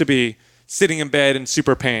supposed to be sitting in bed in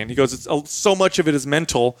super pain. He goes, so much of it is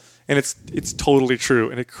mental, and it's totally true.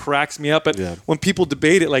 And it cracks me up. But when people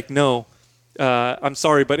debate it, no. I'm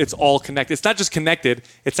sorry, but it's all connected. It's not just connected;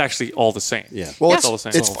 it's actually all the same. Yeah. Well, it's all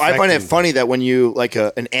the same. I find it funny that when you like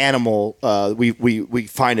an animal, we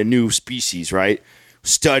find a new species, right?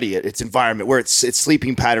 Study it, its environment, where its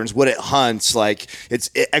sleeping patterns, what it hunts, like its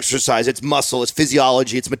exercise, its muscle, its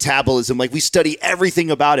physiology, its metabolism. Like we study everything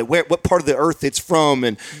about it, what part of the earth it's from,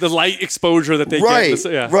 and the light exposure that they right,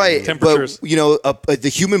 get. Right. Temperatures. But the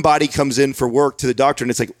human body comes in for work to the doctor, and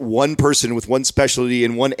it's like one person with one specialty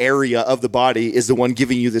in one area of the body is the one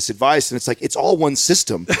giving you this advice, and it's like it's all one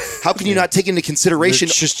system. How can you not take into consideration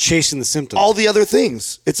They're just chasing the symptoms. all the other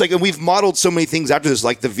things? It's like, and we've modeled so many things after this,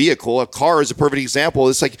 like the vehicle. A car is a perfect example.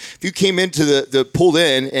 It's like if you came into the pulled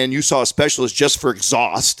in and you saw a specialist just for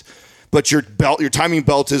exhaust, but your timing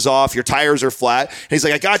belt is off, your tires are flat, and he's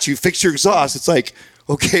like, I got you, fix your exhaust. It's like,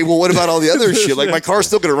 okay, well, what about all the other shit? Like my car's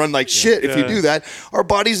still going to run like shit if you do that. Our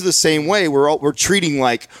bodies are the same way. We're treating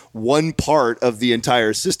like one part of the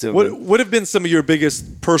entire system. What have been some of your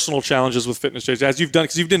biggest personal challenges with fitness, Jay? As you've done,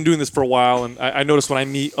 because you've been doing this for a while, and I notice when I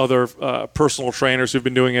meet other personal trainers who've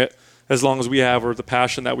been doing it as long as we have, or the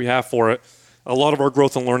passion that we have for it, a lot of our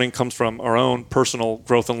growth and learning comes from our own personal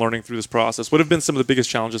growth and learning through this process. What have been some of the biggest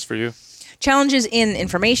challenges for you? Challenges in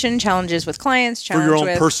information, challenges with clients, For your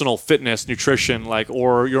own personal fitness, nutrition,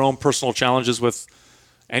 or your own personal challenges with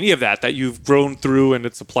any of that you've grown through and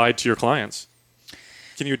it's applied to your clients.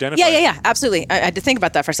 Can you identify? Yeah, absolutely. I had to think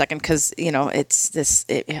about that for a second because, it's this,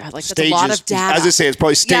 like stages, that's a lot of data. As I say, it's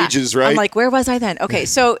probably stages, right? I'm like, where was I then? Okay,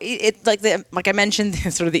 so it like I mentioned,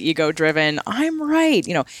 sort of the ego-driven, I'm right.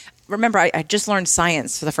 Remember, I just learned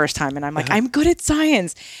science for the first time, and I'm like, I'm good at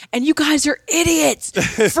science, and you guys are idiots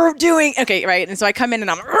for doing, okay, right? And so I come in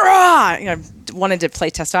and I'm, wanted to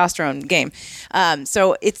play testosterone game.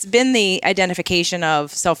 So it's been the identification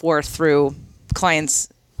of self-worth through clients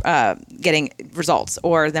getting results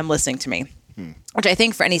or them listening to me. Which I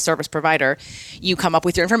think for any service provider, you come up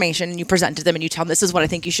with your information, you present to them, and you tell them this is what I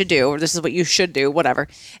think you should do, or this is what you should do, whatever.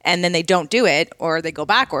 And then they don't do it, or they go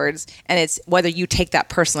backwards, and it's whether you take that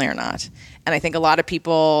personally or not. And I think a lot of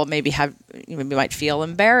people maybe might feel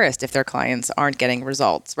embarrassed if their clients aren't getting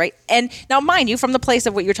results, right? And now, mind you, from the place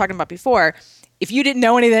of what you were talking about before, if you didn't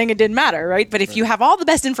know anything, it didn't matter, right? But if you have all the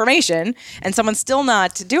best information and someone's still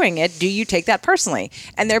not doing it, do you take that personally?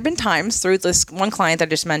 And there have been times through this one client I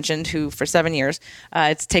just mentioned who for 7 years,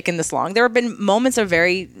 it's taken this long. There have been moments of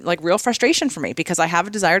very real frustration for me because I have a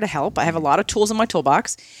desire to help. I have a lot of tools in my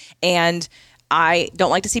toolbox, and I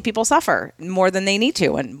don't like to see people suffer more than they need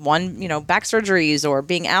to. And back surgeries or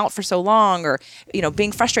being out for so long or,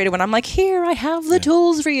 being frustrated when I'm like, here, I have the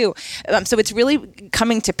tools for you. So it's really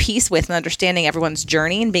coming to peace with and understanding everyone's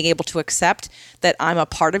journey and being able to accept that I'm a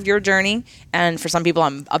part of your journey. And for some people,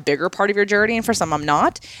 I'm a bigger part of your journey. And for some, I'm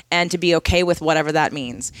not. And to be okay with whatever that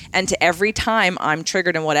means. And to every time I'm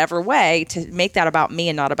triggered in whatever way, to make that about me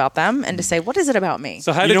and not about them. And to say, what is it about me?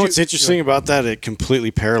 So what's interesting about that? It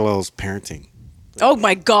completely parallels parenting. Oh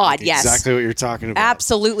my God, yes. Exactly what you're talking about.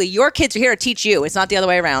 Absolutely. Your kids are here to teach you. It's not the other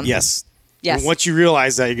way around. Yes. Yes. And once you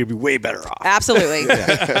realize that, you're going to be way better off. Absolutely.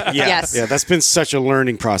 Yes. Yeah, that's been such a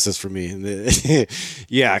learning process for me.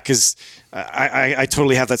 Yeah, because I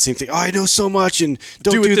totally have that same thing. Oh, I know so much and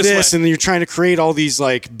don't do this. And then you're trying to create all these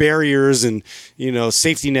barriers and,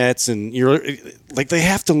 safety nets. And you're they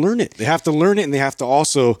have to learn it. They have to learn it. And they have to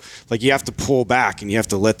also, you have to pull back and you have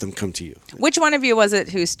to let them come to you. Which one of you was it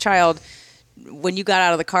whose child, when you got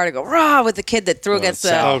out of the car to go rah with the kid that threw against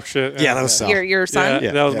the oh shit yeah that was Sal. your son?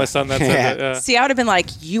 Yeah, that was my son that said that. See, I would have been like,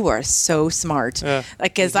 you are so smart.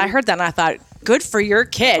 Because I heard that and I thought, good for your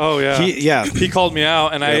kid. Oh yeah, he called me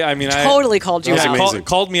out, and I totally called you out. He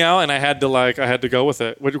called me out, and I had to go with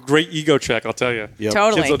it. What a great ego check, I'll tell you. Yep.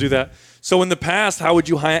 Totally, kids will do that. So in the past, how would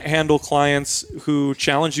you handle clients who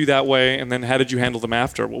challenged you that way, and then how did you handle them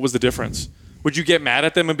after? What was the difference? Would you get mad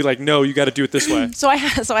at them and be like, "No, you got to do it this way"? So I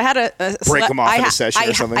had a break them off in a session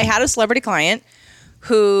or something. I had a celebrity client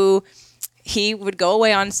who he would go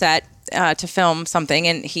away on set to film something,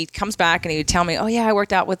 and he comes back and he would tell me, "Oh yeah, I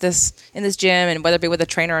worked out with this in this gym, and whether it be with a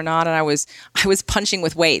trainer or not, and I was punching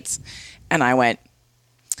with weights," and I went,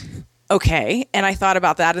 okay. And I thought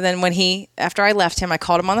about that. And then after I left him, I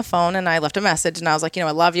called him on the phone and I left a message and I was like,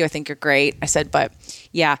 I love you. I think you're great. I said, but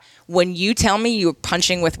yeah, when you tell me you're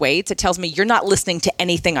punching with weights, it tells me you're not listening to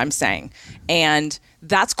anything I'm saying. And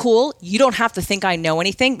that's cool. You don't have to think I know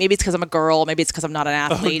anything. Maybe it's because I'm a girl. Maybe it's because I'm not an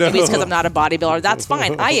athlete. Maybe it's because I'm not a bodybuilder. That's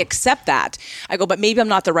fine. I accept that. I go, but maybe I'm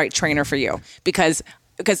not the right trainer for you because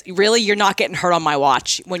because really, you're not getting hurt on my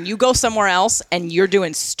watch. When you go somewhere else and you're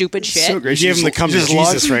doing stupid shit, So great. You give them the come to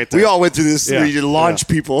Jesus right there. We all went through this. Yeah. You launch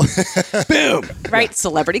people. Boom. right?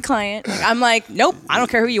 Celebrity client. I'm like, nope, I don't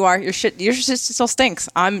care who you are. Your shit still stinks.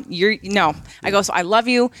 No. I go, so I love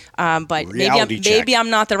you, but Reality check. maybe I'm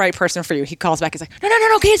not the right person for you. He calls back. He's like,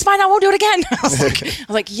 no, okay, it's fine. I won't do it again. I was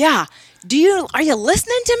like, yeah. Are you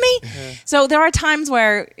listening to me? So there are times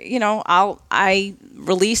where, I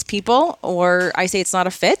release people or I say it's not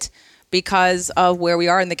a fit because of where we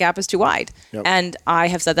are and the gap is too wide. Yep. And I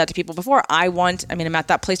have said that to people before. I'm at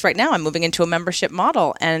that place right now. I'm moving into a membership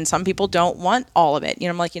model and some people don't want all of it.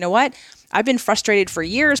 I'm like, you know what? I've been frustrated for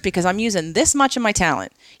years because I'm using this much of my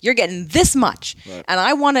talent. You're getting this much, and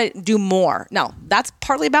I want to do more. Now, that's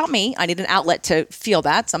partly about me. I need an outlet to feel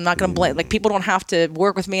that, so I'm not going to blame. Like, people don't have to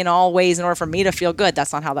work with me in all ways in order for me to feel good.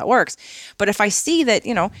 That's not how that works. But if I see that,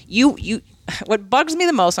 you, what bugs me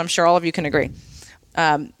the most, I'm sure all of you can agree.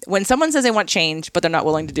 When someone says they want change, but they're not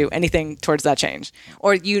willing to do anything towards that change,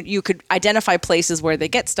 or you could identify places where they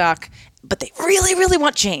get stuck, but they really, really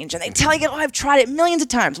want change, and they tell you, I've tried it millions of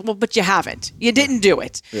times. Well, but you haven't. You didn't do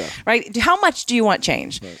it, right? How much do you want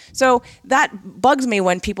change? Right. So that bugs me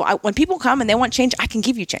when people come and they want change. I can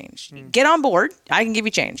give you change. Get on board. I can give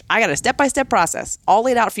you change. I got a step-by-step process all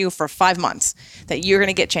laid out for you for 5 months that you're going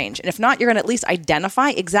to get change, and if not, you're going to at least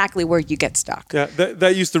identify exactly where you get stuck. Yeah,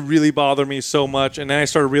 that used to really bother me so much, and then I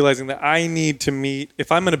started realizing that I need to meet,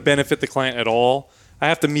 if I'm going to benefit the client at all, I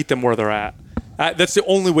have to meet them where they're at. That's the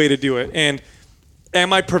only way to do it. And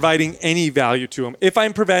am I providing any value to them? If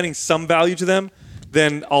I'm providing some value to them,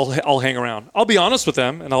 then I'll hang around. I'll be honest with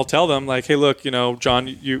them, and I'll tell them, like, hey, look, John,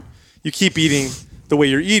 you keep eating the way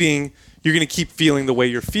you're eating, you're going to keep feeling the way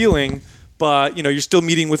you're feeling, but you're still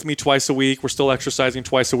meeting with me twice a week. We're still exercising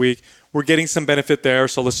twice a week. We're getting some benefit there,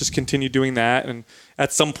 so let's just continue doing that. And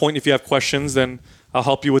at some point, if you have questions, then I'll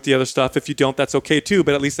help you with the other stuff. If you don't, that's okay too.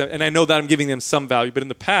 But at least, and I know that I'm giving them some value. But in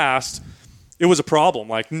the past, it was a problem.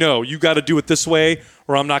 Like, no, you got to do it this way,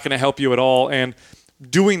 or I'm not going to help you at all. And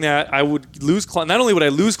doing that, I would lose clients. Not only would I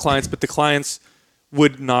lose clients, but the clients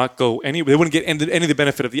would not go anywhere. They wouldn't get any of the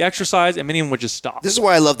benefit of the exercise, and many of them would just stop. This is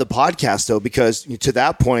why I love the podcast, though, because to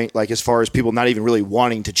that point, like, as far as people not even really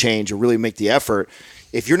wanting to change or really make the effort,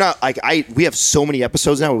 if you're not like we have so many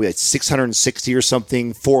episodes now. We had 660 or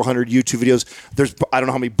something, 400 YouTube videos. There's I don't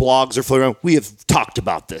know how many blogs are floating around. We have talked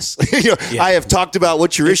about this. I have talked about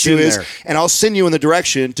what your issue is, and I'll send you in the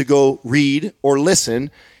direction to go read or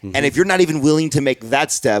listen. Mm-hmm. And if you're not even willing to make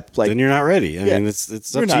that step, like, then you're not ready. I mean,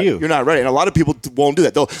 it's up to you. You're not ready, and a lot of people won't do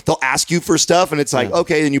that. They'll ask you for stuff, and it's like,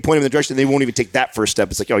 okay, then you point them in the direction, and they won't even take that first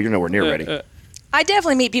step. It's like, oh, you're nowhere near ready. I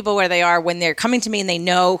definitely meet people where they are when they're coming to me and they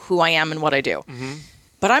know who I am and what I do. Mm-hmm.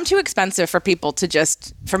 But I'm too expensive for people to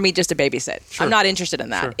for me to babysit. Sure. I'm not interested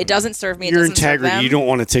in that. Sure. It doesn't serve me. Your it doesn't integrity. Serve them. You don't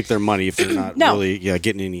want to take their money if they're not really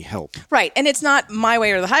getting any help. Right. And it's not my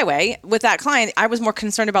way or the highway. With that client, I was more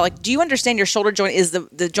concerned about, like, do you understand your shoulder joint is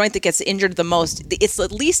the joint that gets injured the most? It's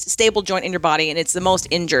the least stable joint in your body, and it's the most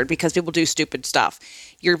injured because people do stupid stuff.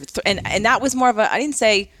 And that was more of I didn't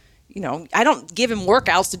say, I don't give him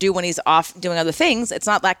workouts to do when he's off doing other things. It's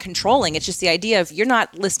not that controlling. It's just the idea of you're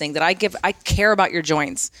not listening, that I care about your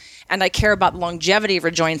joints, and I care about the longevity of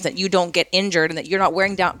your joints, that you don't get injured and that you're not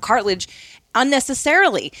wearing down cartilage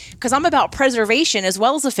unnecessarily, because I'm about preservation as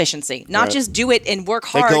well as efficiency, not just do it and work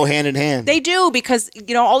hard. They go hand in hand. They do, because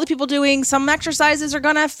all the people doing some exercises are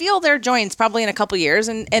going to feel their joints probably in a couple years,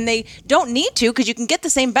 and they don't need to, because you can get the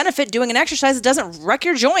same benefit doing an exercise that doesn't wreck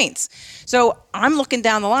your joints. So I'm looking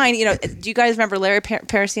down the line. Do you guys remember Lenny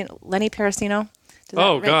Parasino?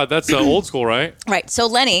 God, that's old school, right? Right. So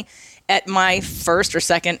Lenny, at my first or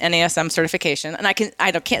second NASM certification, and I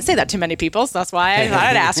can't say that to many people, so that's why I thought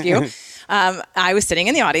I'd ask you. I was sitting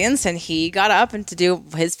in the audience, and he got up and to do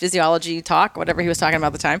his physiology talk, whatever he was talking about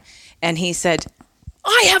at the time, and he said,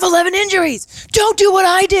 I have 11 injuries. Don't do what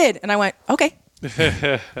I did. And I went, okay.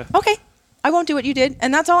 Okay. I won't do what you did.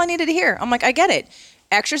 And that's all I needed to hear. I'm like, I get it.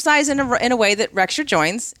 Exercise in a way that wrecks your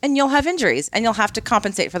joints, and you'll have injuries, and you'll have to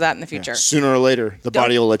compensate for that in the future. Sooner or later, the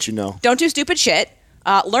body will let you know. Don't do stupid shit.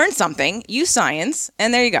 Learn something, use science,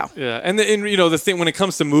 and there you go. Yeah, and the thing when it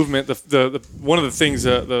comes to movement, the one of the things,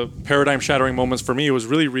 the paradigm shattering moments for me was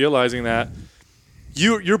really realizing that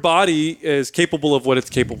your body is capable of what it's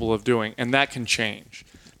capable of doing, and that can change.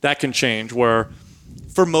 That can change. Where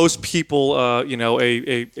for most people,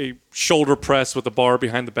 a shoulder press with a bar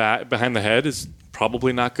behind the head is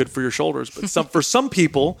probably not good for your shoulders. But for some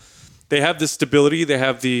people, they have the stability, they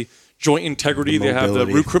have the joint integrity, they have the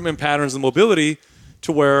recruitment patterns and mobility,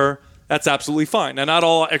 to where that's absolutely fine. Now, not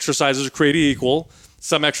all exercises are created equal,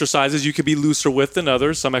 Some exercises you could be looser with than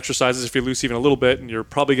others. Some exercises, if you're loose even a little bit, and you're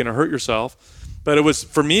probably going to hurt yourself. But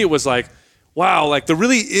for me, it was like, wow, like there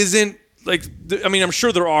really isn't like, I mean, I'm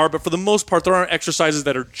sure there are, but for the most part, there aren't exercises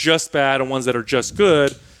that are just bad and ones that are just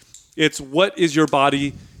good. It's what is your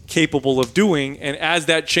body capable of doing, and as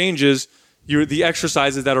that changes, the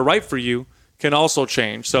exercises that are right for you can also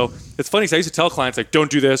change. So it's funny because I used to tell clients like,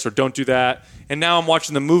 don't do this or don't do that, and now I'm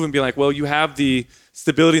watching them move and being like, well, you have the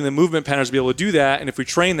stability in the movement patterns to be able to do that, and if we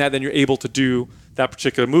train that, then you're able to do that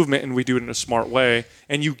particular movement, and we do it in a smart way,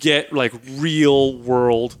 and you get like real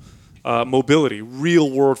world mobility, real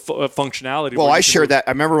world functionality. Well, I shared that.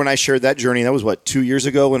 I remember when I shared that journey. That was 2 years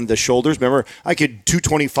ago. When the shoulders. Remember, I could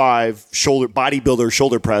 225 bodybuilder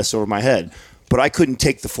shoulder press over my head, but I couldn't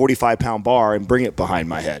take the 45-pound bar and bring it behind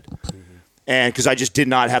my head. And because I just did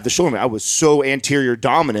not have the shoulder, I was so anterior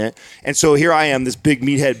dominant. And so here I am, this big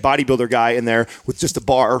meathead bodybuilder guy in there with just a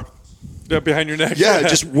bar. Behind your neck. Yeah,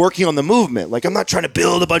 just working on the movement. Like, I'm not trying to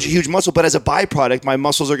build a bunch of huge muscle, but as a byproduct, my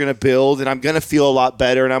muscles are going to build and I'm going to feel a lot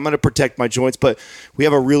better and I'm going to protect my joints. But we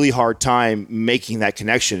have a really hard time making that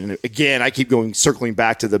connection. And again, I keep circling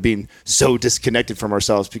back to the being so disconnected from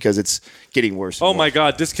ourselves because it's getting worse. Oh my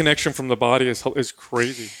God, disconnection from the body is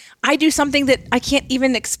crazy. I do something that I can't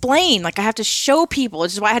even explain. Like I have to show people,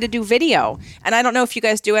 which is why I had to do video. And I don't know if you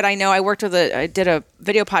guys do it. I know I did a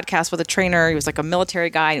video podcast with a trainer. He was like a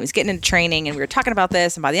military guy and he was getting into training and we were talking about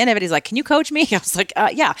this. And by the end of it, he's like, can you coach me? I was like,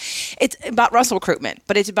 yeah. It's about muscle recruitment,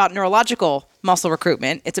 but it's about neurological muscle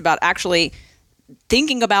recruitment. It's about actually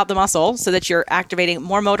thinking about the muscle so that you're activating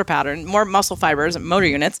more motor pattern, more muscle fibers, motor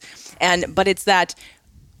units. But it's that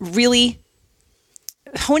really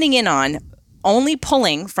honing in on only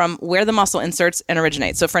pulling from where the muscle inserts and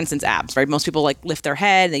originates. So for instance, abs, right? Most people like lift their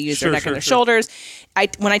head, they use their neck and their shoulders.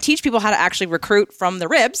 When I teach people how to actually recruit from the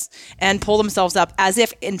ribs and pull themselves up as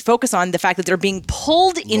if and focus on the fact that they're being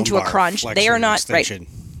pulled into a crunch. They are not, extension. Right.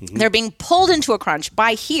 Mm-hmm. They're being pulled into a crunch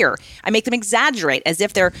by here. I make them exaggerate as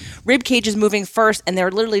if their rib cage is moving first and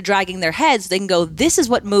they're literally dragging their heads. So they can go, this is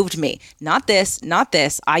what moved me. Not this, not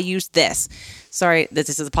this. I used this. Sorry, this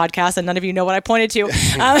is a podcast and none of you know what I pointed to.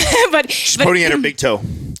 But pointing at her big toe.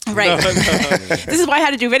 Right. This is why I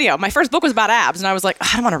had to do video. My first book was about abs, and I was like,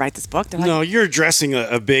 I don't want to write this book. No, you're addressing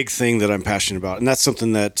a big thing that I'm passionate about, and that's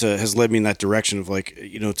something that has led me in that direction of like,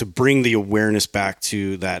 to bring the awareness back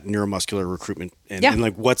to that neuromuscular recruitment and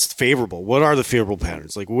like what's favorable. What are the favorable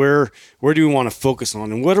patterns? Like where do we want to focus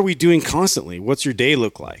on, and what are we doing constantly? What's your day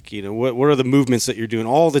look like? What are the movements that you're doing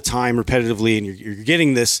all the time repetitively, and you're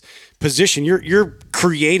getting this position. You're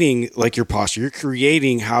creating like your posture. You're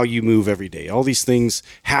creating how you move every day. All these things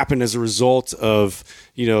happen as a result of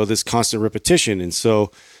this constant repetition. And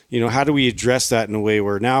so how do we address that in a way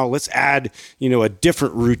where now let's add a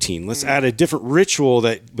different routine. Let's add a different ritual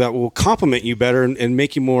that will complement you better and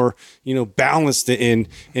make you more balanced and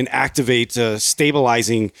activate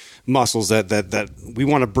stabilizing muscles that we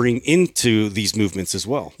want to bring into these movements as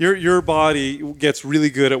well. Your body gets really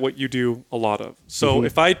good at what you do a lot of. So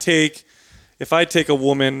if I take a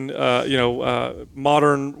woman,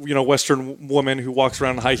 modern, Western woman who walks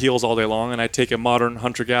around in high heels all day long, and I take a modern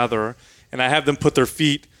hunter-gatherer, and I have them put their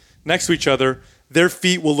feet next to each other, their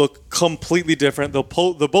feet will look completely different. They'll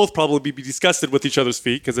both probably be disgusted with each other's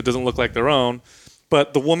feet because it doesn't look like their own.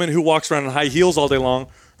 But the woman who walks around in high heels all day long,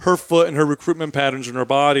 her foot and her recruitment patterns in her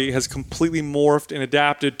body has completely morphed and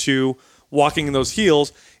adapted to walking in those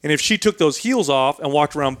heels. And if she took those heels off and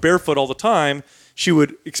walked around barefoot all the time, she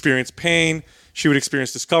would experience pain. She would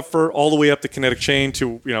experience discomfort all the way up the kinetic chain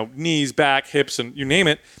to knees, back, hips, and you name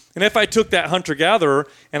it. And if I took that hunter-gatherer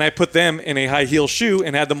and I put them in a high-heel shoe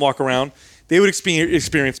and had them walk around, they would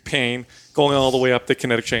experience pain going all the way up the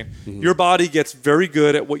kinetic chain. Mm-hmm. Your body gets very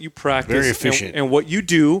good at what you practice, very efficient, and what you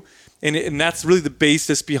do, and that's really the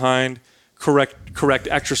basis behind correct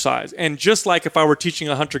exercise. And just like if I were teaching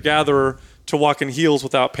a hunter-gatherer to walk in heels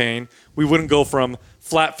without pain, we wouldn't go from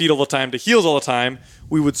flat feet all the time to heels all the time.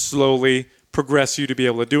 We would slowly progress you to be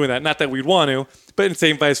able to do that. Not that we'd want to, but it's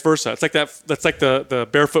same vice versa. It's like that. That's like the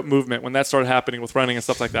barefoot movement when that started happening with running and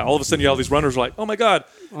stuff like that. All of a sudden, you have all these runners are like, "Oh my God,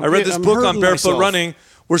 I read this book on barefoot running.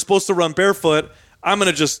 We're supposed to run barefoot. I'm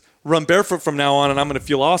gonna just run barefoot from now on, and I'm gonna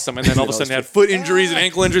feel awesome." And then all of a sudden, they had foot injuries and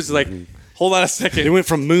ankle injuries. It's like, hold on a second. They went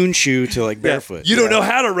from moon shoe to like barefoot. You don't know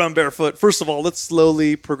how to run barefoot. First of all, let's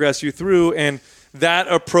slowly progress you through. And that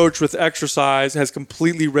approach with exercise has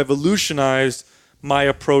completely revolutionized my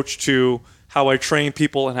approach to how I train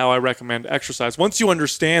people and how I recommend exercise. Once you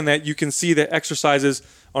understand that, you can see that exercises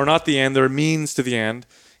are not the end, they're a means to the end.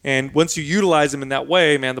 And once you utilize them in that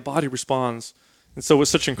way, man, the body responds And so with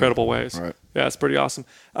such incredible ways. Right. Yeah, it's pretty awesome.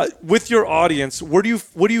 With your audience, what do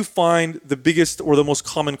you find the biggest or the most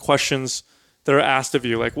common questions that are asked of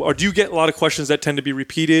you? Like, or do you get a lot of questions that tend to be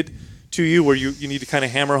repeated to you where you need to kind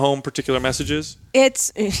of hammer home particular messages?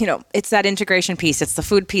 It's, it's that integration piece. It's the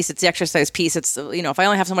food piece. It's the exercise piece. It's, if I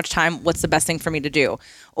only have so much time, what's the best thing for me to do?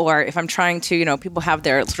 Or if I'm trying to, people have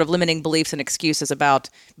their sort of limiting beliefs and excuses about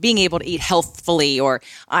being able to eat healthfully, or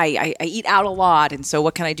I eat out a lot, and so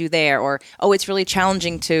what can I do there? Or, it's really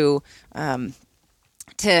challenging to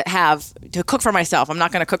cook for myself. I'm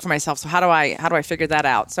not going to cook for myself. So how do I figure that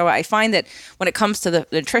out? So I find that when it comes to the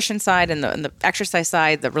nutrition side and the exercise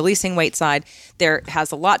side, the releasing weight side, there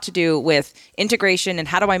has a lot to do with integration and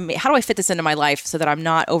how do I fit this into my life so that I'm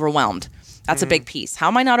not overwhelmed. That's a big piece. How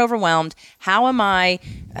am I not overwhelmed? How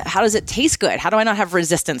does it taste good? How do I not have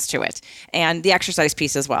resistance to it? And the exercise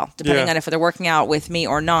piece as well, depending on if they're working out with me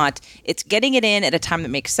or not. It's getting it in at a time that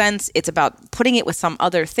makes sense. It's about putting it with some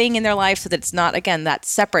other thing in their life so that it's not, again, that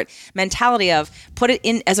separate mentality of put it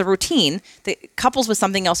in as a routine that couples with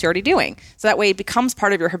something else you're already doing. So that way it becomes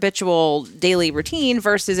part of your habitual daily routine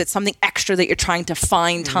versus it's something extra that you're trying to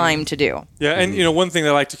find time to do. Yeah, and one thing that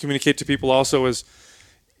I like to communicate to people also is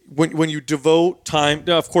when you devote time,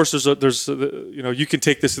 of course, there's you can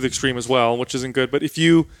take this to the extreme as well, which isn't good. But if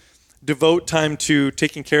you devote time to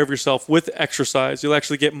taking care of yourself with exercise, you'll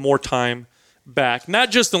actually get more time back.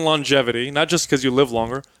 Not just in longevity, not just because you live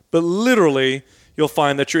longer, but literally you'll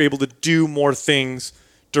find that you're able to do more things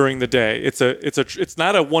during the day. It's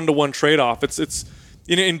not a one-to-one trade-off. It's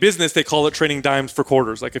in business, they call it trading dimes for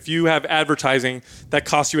quarters. Like if you have advertising that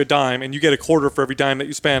costs you a dime and you get a quarter for every dime that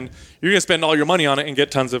you spend, you're going to spend all your money on it and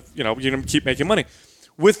get tons of, you're going to keep making money.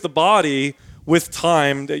 With the body, with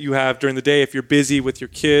time that you have during the day, if you're busy with your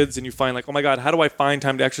kids and you find like, oh my God, how do I find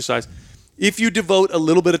time to exercise? If you devote a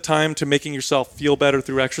little bit of time to making yourself feel better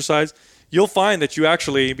through exercise, you'll find that you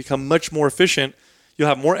actually become much more efficient. You'll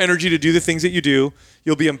have more energy to do the things that you do.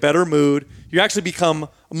 You'll be in better mood. You actually become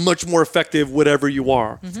much more effective whatever you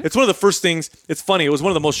are. Mm-hmm. It's one of the first things. It's funny. It was one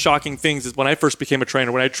of the most shocking things is when I first became a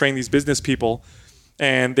trainer, when I trained these business people,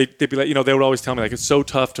 and they'd be like, they would always tell me like, it's so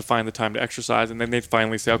tough to find the time to exercise. And then they'd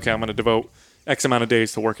finally say, okay, I'm going to devote X amount of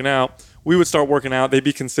days to working out. We would start working out. They'd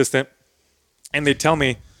be consistent. And they'd tell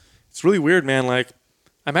me, it's really weird, man. Like,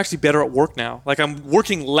 I'm actually better at work now. Like, I'm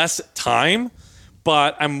working less time,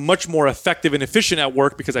 but I'm much more effective and efficient at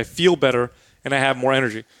work because I feel better and I have more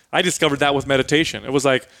energy. I discovered that with meditation. It was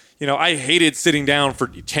like, I hated sitting down for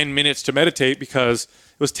 10 minutes to meditate because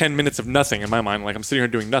it was 10 minutes of nothing in my mind. Like I'm sitting here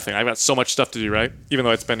doing nothing. I've got so much stuff to do, right? Even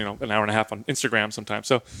though I spend, an hour and a half on Instagram sometimes.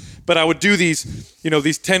 So, but I would do these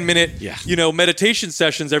 10-minute, meditation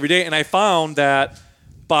sessions every day. And I found that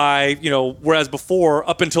by, whereas before,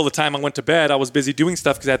 up until the time I went to bed, I was busy doing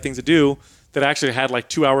stuff because I had things to do, that I actually had like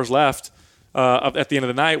 2 hours left at the end of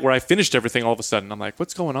the night where I finished everything all of a sudden. I'm like,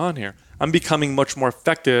 what's going on here? I'm becoming much more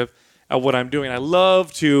effective at what I'm doing. I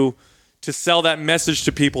love to sell that message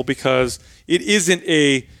to people because it isn't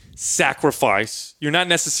a sacrifice. You're not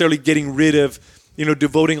necessarily getting rid of,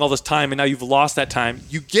 devoting all this time and now you've lost that time.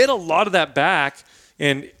 You get a lot of that back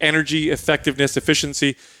in energy, effectiveness,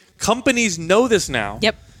 efficiency. Companies know this now.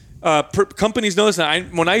 Yep. Companies know this now.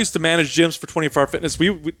 When I used to manage gyms for 24 Hour Fitness,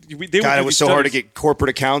 it was so hard to get corporate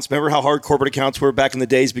accounts. Remember how hard corporate accounts were back in the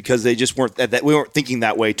days because they just weren't we weren't thinking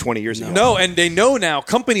that way 20 years ago. No, and they know now.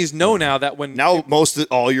 Companies know now that when now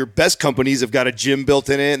all your best companies have got a gym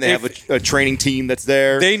built in it, and they have a training team that's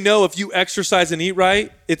there. They know if you exercise and eat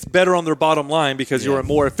right, it's better on their bottom line because you're a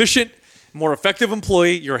more efficient, more effective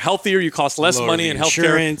employee, you're healthier, you cost less money in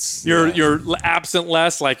healthcare, you're absent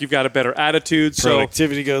less, like you've got a better attitude.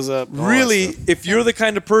 Productivity goes up. Really, if you're the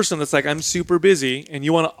kind of person that's like, I'm super busy and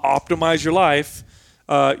you want to optimize your life,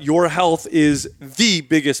 your health is the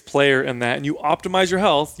biggest player in that. And you optimize your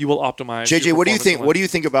health, you will optimize. JJ, what do you think? What do you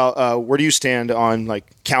think about where do you stand on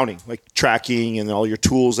like counting, like tracking and all your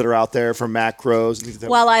tools that are out there for macros? And things like that?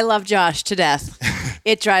 Well, I love Josh to death.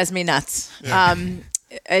 It drives me nuts.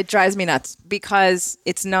 It drives me nuts because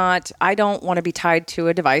I don't want to be tied to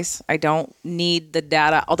a device. I don't need the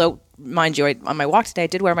data. Although, mind you, on my walk today, I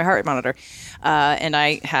did wear my heart rate monitor. And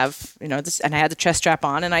I have, this, and I had the chest strap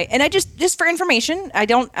on and I just for information, I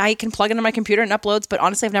can plug it into my computer and uploads, but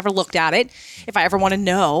honestly, I've never looked at it. If I ever want to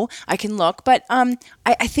know, I can look. But,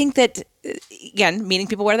 I think that, again, meeting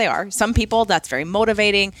people where they are, some people that's very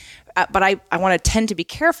motivating. But I want to tend to be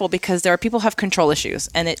careful because there are people who have control issues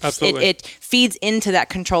and it feeds into that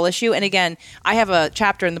control issue. And again, I have a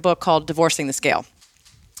chapter in the book called Divorcing the Scale.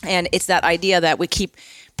 And it's that idea that we keep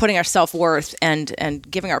putting our self-worth and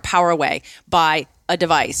giving our power away by a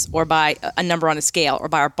device or by a number on a scale or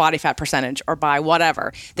by our body fat percentage or by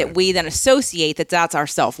whatever, that we then associate that that's our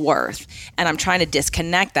self-worth. And I'm trying to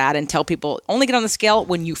disconnect that and tell people only get on the scale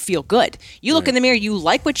when you feel good. You look in the mirror, you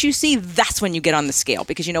like what you see, that's when you get on the scale,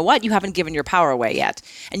 because you know what? You haven't given your power away yet.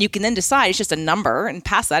 And you can then decide it's just a number, and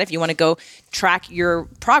past that, if you want to go track your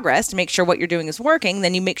progress to make sure what you're doing is working,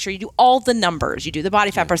 then you make sure you do all the numbers. You do the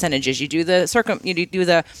body fat percentages, you do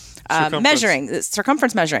the measuring, the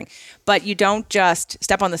circumference measuring, but you don't just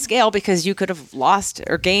step on the scale because you could have lost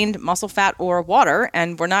or gained muscle fat or water,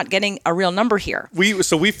 and we're not getting a real number here.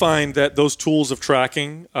 So we find that those tools of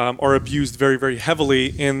tracking are abused very, very heavily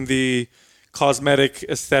in the cosmetic,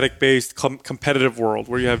 aesthetic-based competitive world,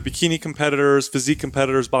 where you have bikini competitors, physique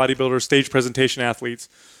competitors, bodybuilders, stage presentation athletes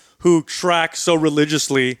who track so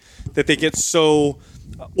religiously that they get so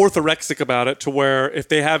orthorexic about it to where if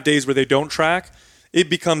they have days where they don't track, it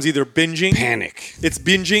becomes either binging. Panic. It's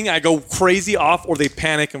binging. I go crazy off, or they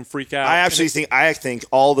panic and freak out. I think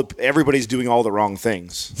everybody's doing all the wrong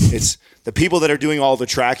things. It's the people that are doing all the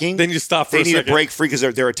tracking. They need to stop for a They need second. a break free because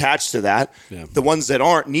they're attached to that. Yeah. The ones that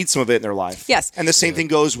aren't need some of it in their life. Yes. And the same thing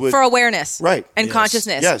goes with For awareness. Right. And Yes.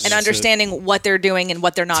 consciousness. Yes. And understanding what they're doing and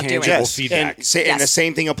what they're not doing. Tangible. yes. feedback. And Yes. the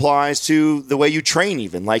same thing applies to the way you train.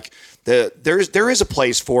 Even like there is a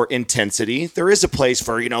place for intensity. There is a place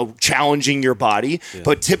for challenging your body. Yeah.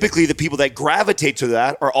 But typically the people that gravitate to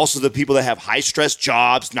that are also the people that have high stress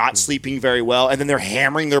jobs, not sleeping very well, and then they're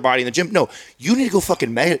hammering their body in the gym. No, you need to go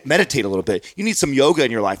fucking meditate a little bit. You need some yoga in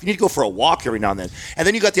your life. You need to go for a walk every now and then. And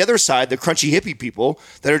then you got the other side, the crunchy hippie people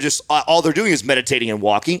that are just all they're doing is meditating and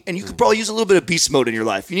walking. And you could probably use a little bit of beast mode in your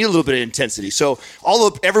life. You need a little bit of intensity. So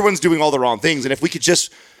everyone's doing all the wrong things. And if we could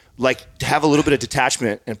just have a little bit of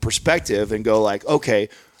detachment and perspective and go okay,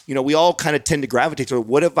 we all kind of tend to gravitate toward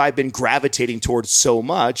what have I been gravitating towards so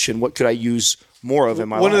much, and what could I use more of in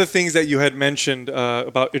my life? One of the things that you had mentioned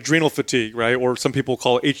about adrenal fatigue, right, or some people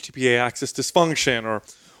call it HTPA axis dysfunction, or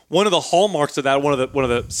one of the hallmarks of that, one of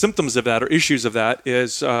the symptoms of that or issues of that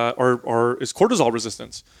is cortisol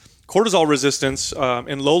resistance. Cortisol resistance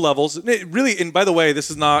in low levels, and by the way,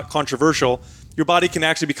 this is not controversial. Your body can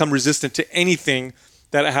actually become resistant to anything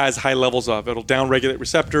that it has high levels of. It'll downregulate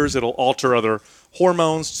receptors. It'll alter other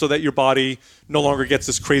hormones so that your body no longer gets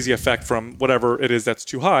this crazy effect from whatever it is that's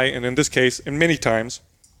too high. And in this case, and many times,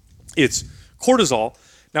 it's cortisol.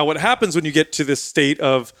 Now, what happens when you get to this state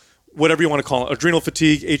of whatever you want to call it, adrenal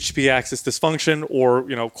fatigue, HTP axis dysfunction, or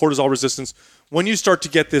cortisol resistance, when you start to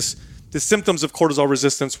get the symptoms of cortisol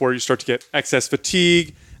resistance where you start to get excess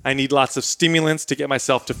fatigue, I need lots of stimulants to get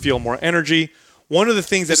myself to feel more energy. One of the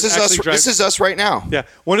things that this is us right now. Yeah,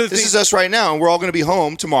 this is us right now, and we're all going to be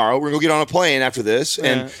home tomorrow. We're going to get on a plane after this,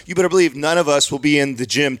 and you better believe none of us will be in the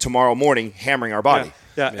gym tomorrow morning hammering our body.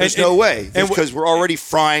 Yeah. There's no way, because we're already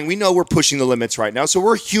frying. We know we're pushing the limits right now, so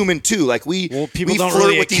we're human too. We don't flirt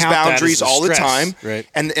really with these account that boundaries as a all the stress, time, right?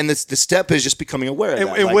 And the step is just becoming aware of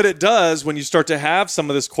that. And what it does when you start to have some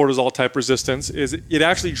of this cortisol type resistance is it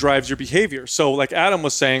actually drives your behavior. So like Adam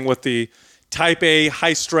was saying with the type A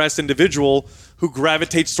high stress individual who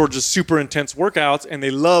gravitates towards just super intense workouts, and they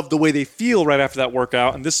love the way they feel right after that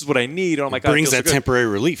workout, and this is what I need. Oh my God, brings that temporary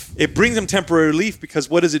relief. It brings them temporary relief because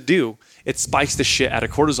what does it do? It spikes the shit out of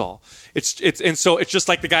cortisol. So it's just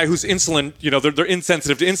like the guy who's insulin. They're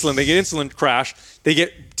insensitive to insulin. They get insulin crash. They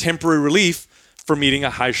get temporary relief from eating a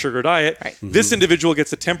high sugar diet. Right. Mm-hmm. This individual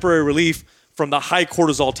gets a temporary relief from the high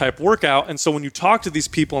cortisol type workout. And so when you talk to these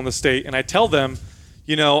people in the state, and I tell them,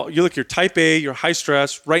 you're type A, you're high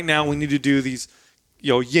stress. Right now, we need to do these,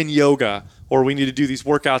 yin yoga, or we need to do these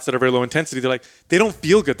workouts that are very low intensity. They're like, they don't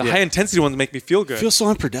feel good. The high intensity ones make me feel good. I feel so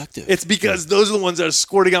unproductive. It's because those are the ones that are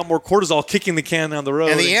squirting out more cortisol, kicking the can down the road.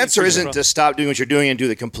 And the answer isn't to stop doing what you're doing and do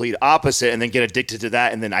the complete opposite and then get addicted to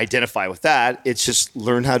that and then identify with that. It's just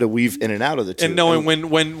learn how to weave in and out of the two. And knowing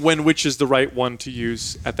when which is the right one to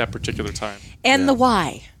use at that particular time. And the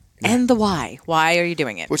why. And the why. Why are you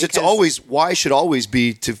doing it? Which why should always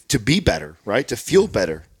be to be better, right? To feel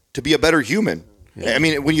better, to be a better human. Yeah. I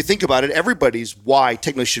mean, when you think about it, everybody's why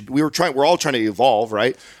technically we're all trying to evolve,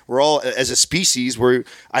 right? We're all, as a species,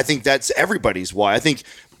 I think that's everybody's why. I think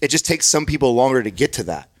it just takes some people longer to get to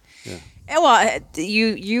that. Yeah. Well,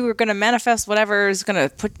 you are going to manifest whatever is going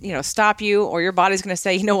to stop you, or your body's going to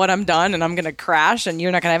say, you know what, I'm done and I'm going to crash, and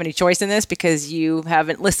you're not going to have any choice in this because you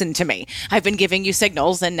haven't listened to me. I've been giving you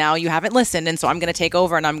signals and now you haven't listened, and so I'm going to take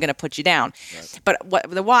over and I'm going to put you down. Right.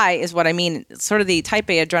 But the why is what I mean. Sort of the type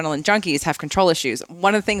A adrenaline junkies have control issues.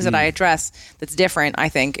 One of the things that I address that's different, I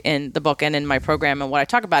think, in the book and in my program and what I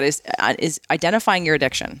talk about is identifying your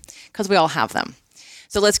addiction, because we all have them.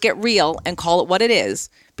 So let's get real and call it what it is,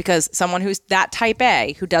 because someone who's that type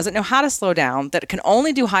A, who doesn't know how to slow down, that can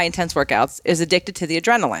only do high intense workouts, is addicted to the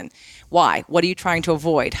adrenaline. Why? What are you trying to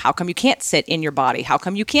avoid? How come you can't sit in your body? How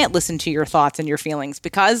come you can't listen to your thoughts and your feelings?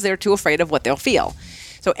 Because they're too afraid of what they'll feel.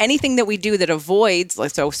 So anything that we do that avoids,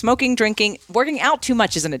 like so smoking, drinking, working out too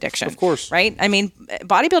much is an addiction. Of course. Right? I mean,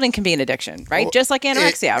 bodybuilding can be an addiction, right? Well, just like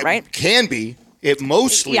anorexia, right? It can be. It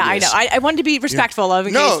mostly Yeah, is. I know. I wanted to be respectful of,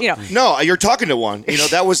 in No, case, you know. no, you're talking to one.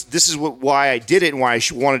 This is why I did it, and why I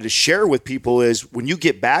wanted to share with people is when you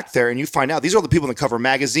get back there and you find out these are all the people that cover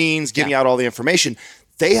magazines, giving out all the information.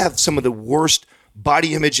 They have some of the worst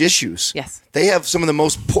body image issues. Yes. They have some of the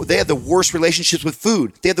most. They have the worst relationships with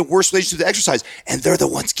food. They have the worst relationships with exercise, and they're the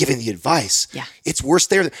ones giving the advice. Yeah. It's worse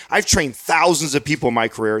there. I've trained thousands of people in my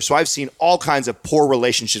career, so I've seen all kinds of poor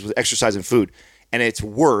relationships with exercise and food. And it's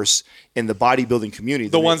worse in the bodybuilding community.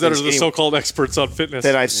 The ones that are the so-called experts on fitness.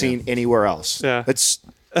 That I've seen anywhere else. Yeah. It's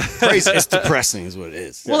crazy. It's depressing is what it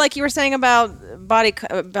is. Well, like you were saying about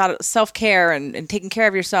about self-care and taking care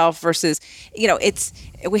of yourself versus,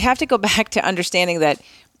 we have to go back to understanding that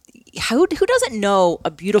who doesn't know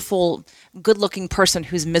a beautiful, good-looking person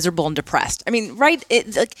who's miserable and depressed? I mean, right?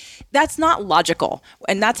 That's not logical,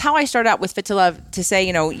 and that's how I started out with Fit to Love to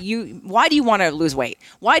say, why do you want to lose weight?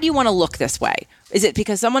 Why do you want to look this way? Is it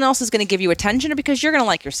because someone else is going to give you attention, or because you're going to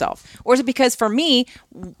like yourself, or is it because for me,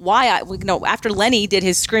 after Lenny did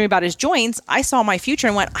his scream about his joints, I saw my future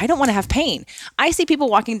and went, I don't want to have pain. I see people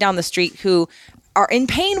walking down the street who are in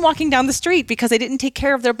pain walking down the street because they didn't take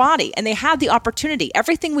care of their body, and they had the opportunity.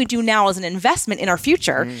 Everything we do now is an investment in our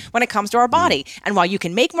future when it comes to our body. And while you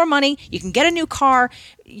can make more money, you can get a new car,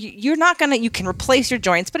 you can replace your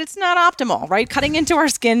joints, but it's not optimal, right? Cutting into our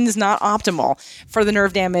skin is not optimal for the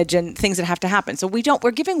nerve damage and things that have to happen. So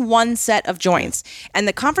we're giving one set of joints. And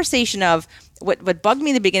the conversation of what bugged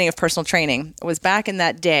me in the beginning of personal training was back in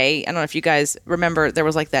that day. I don't know if you guys remember, there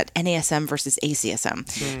was like that NASM versus ACSM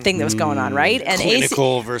thing that was going on, right? And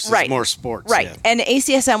clinical versus more sports. Right. Yeah. And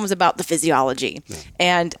ACSM was about the physiology.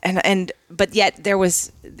 Yeah. But yet there was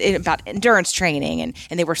about endurance training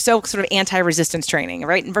and they were so sort of anti-resistance training,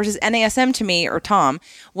 right? And versus NASM to me, or Tom,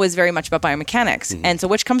 was very much about biomechanics. And so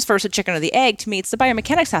which comes first, the chicken or the egg? To me, it's the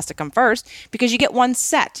biomechanics has to come first, because you get one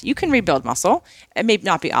set. You can rebuild muscle. It may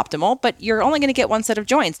not be optimal, but you're only going to get one set of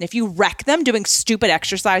joints. And if you wreck them doing stupid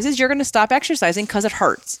exercises, you're going to stop exercising because it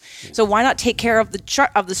hurts. So why not take care of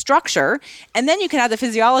the structure, and then you can have the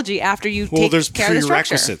physiology after you take care of the structure. Well, there's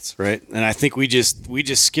prerequisites, right? And I think we just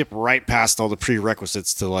skip right past all the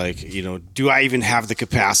prerequisites to do I even have the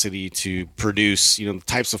capacity to produce, the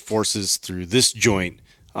types of forces through this joint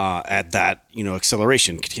at that,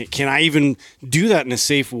 acceleration? Can I even do that in a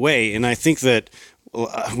safe way? And I think that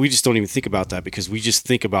we just don't even think about that, because we just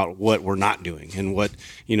think about what we're not doing and what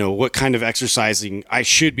kind of exercising I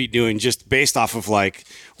should be doing just based off of like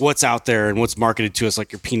what's out there and what's marketed to us,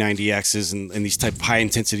 like your P90Xs and these type of high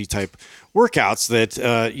intensity type workouts that,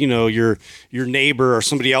 your neighbor or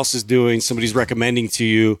somebody else is doing, somebody's recommending to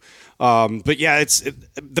you. But yeah,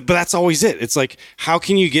 but that's always it. It's like, how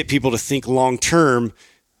can you get people to think long-term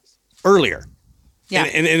earlier? Yeah.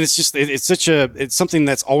 And it's just, it's something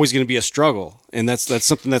that's always going to be a struggle. And that's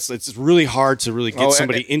something it's really hard to really get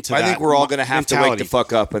somebody into that. I think we're all going to have mentality. to wake the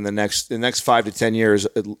fuck up in the next 5 to 10 years.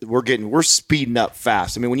 We're speeding up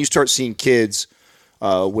fast. I mean, when you start seeing kids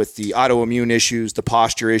with the autoimmune issues, the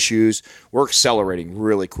posture issues, we're accelerating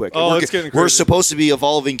really quick. It's getting crazy. We're supposed to be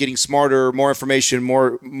evolving, getting smarter, more information,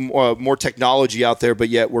 more technology out there, but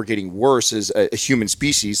yet we're getting worse as a human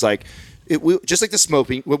species. Like, just like the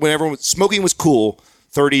smoking, when smoking was cool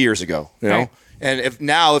 30 years ago, Right. And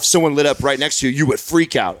if someone lit up right next to you, you would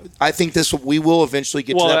freak out. I think we will eventually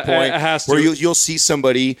get to that point where you'll see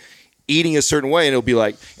somebody eating a certain way, and it'll be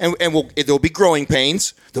like, there'll be growing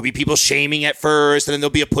pains. There'll be people shaming at first, and then there'll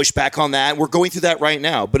be a pushback on that. We're going through that right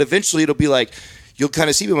now, but eventually it'll be like, you'll kind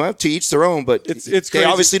of see them to each their own, but it's they crazy.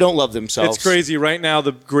 obviously don't love themselves. It's crazy. Right now,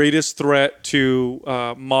 the greatest threat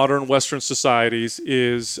to modern Western societies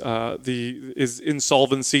is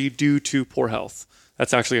insolvency due to poor health.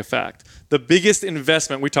 That's actually a fact. The biggest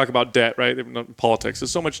investment, we talk about debt, right? In politics, there's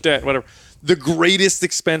so much debt, whatever. The greatest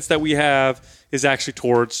expense that we have is actually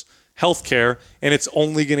towards healthcare, and it's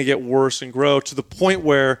only going to get worse and grow to the point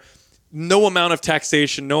where no amount of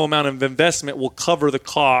taxation, no amount of investment will cover the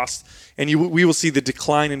cost, and we will see the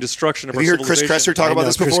decline and destruction of our civilization. Have you heard Chris Kresser talk about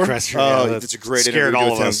this before? Chris Kresser, that's a great scared interview all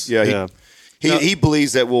with of him. us. Yeah. He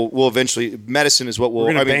believes that we'll eventually, medicine is what will.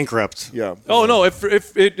 We're going to bankrupt. Yeah. Oh no! If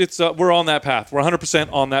it's we're on that path, we're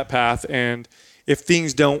 100% on that path, and if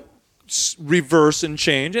things don't reverse and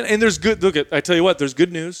change. And there's good. Look, I tell you what, there's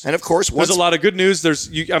good news. And of course, there's a lot of good news.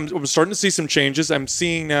 I'm starting to see some changes. I'm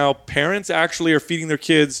seeing now parents actually are feeding their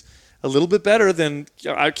kids a little bit better than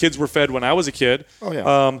our kids were fed when I was a kid. Oh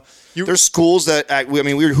yeah. There's schools that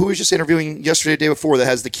who was just interviewing yesterday, the day before, that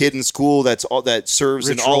has the kid in school that serves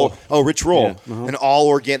Rich in all Roll. Oh, Rich Roll, Yeah, an all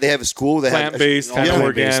organic. They have a school that plant-based, kind of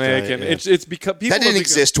organic, and it's become people that didn't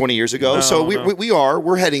exist 20 years ago. So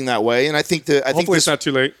we're heading that way, and I think hopefully it's not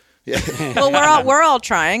too late. Yeah. Well, we're all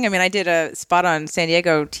trying. I mean, I did a spot on San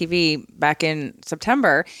Diego TV back in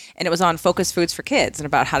September, and it was on Focus Foods for Kids and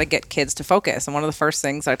about how to get kids to focus. And one of the first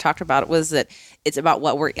things I talked about was that it's about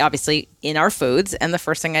what we're obviously in our foods. And the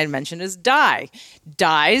first thing I mentioned is dye.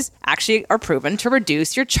 Dyes actually are proven to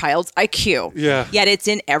reduce your child's IQ. Yeah. Yet it's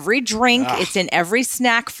in every drink. It's in every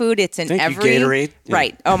snack food. It's in every Gatorade. Yeah.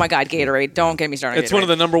 Right. Oh my God, Gatorade! Don't get me started. on It's Gatorade. one of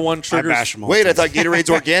the number one I triggers. bash them all. Wait, I thought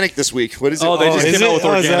Gatorade's organic this week. What is it? Oh, they just is came out it? with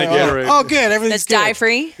Oh, is organic that- Gatorade. Oh, good. Everything's That's dye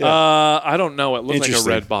free. I don't know. It looks like a Interesting.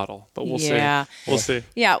 red bottle, but we'll Yeah. see. We'll see.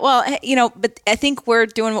 Yeah, well, but I think we're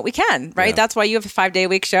doing what we can, right? That's why you have a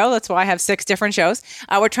 5-day-a-week show. That's why I have 6 different shows.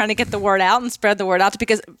 We're trying to get the word out and spread the word out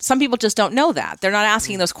because some people just don't know that. They're not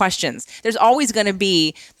asking those questions. There's always going to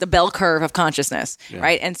be the bell curve of consciousness,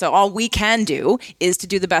 right? And so all we can do is to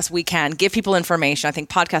do the best we can, give people information. I think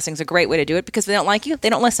podcasting is a great way to do it because if they don't like you, they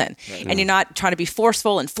don't listen. And you're not trying to be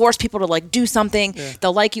forceful and force people to like do something.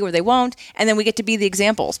 They'll like you or they won't. And then we get to be the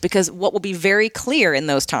examples because what will be very clear in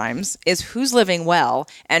those times is who's living well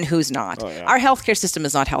and who's not. Our healthcare system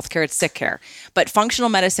is not healthcare; it's sick care. But functional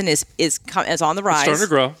medicine is on the rise. starting to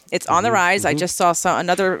grow. It's on the rise. I just saw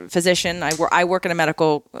another physician. I work in a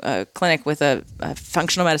medical clinic with a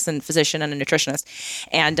functional medicine physician and a nutritionist,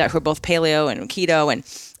 and who are both paleo and keto and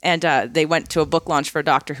they went to a book launch for a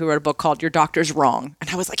doctor who wrote a book called Your Doctor's Wrong. And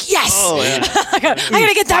I was like, yes! I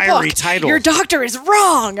gotta get that Fiery book. title. Your doctor is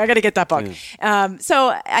wrong. I gotta get that book.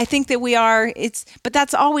 So I think that but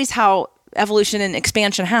that's always how evolution and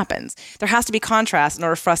expansion happens. There has to be contrast in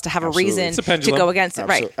order for us to have a reason It's a to pendulum. go against it.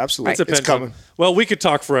 Right. Absolutely. Right. It's coming. Well, we could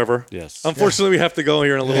talk forever. Yes. Unfortunately, we have to go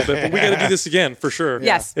here in a little bit, but we got to do this again for sure.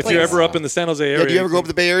 Yes, If please. you're ever up in the San Jose area. Yeah, do you ever go up to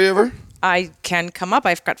the Bay Area ever? I can come up.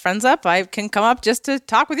 I've got friends up. I can come up just to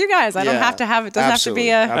talk with you guys. I don't have to have it. Doesn't have to be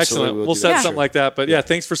a. Excellent. We'll do set that. something like that. But yeah,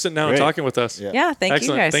 thanks for sitting down and Great. talking with us. Yeah. Thank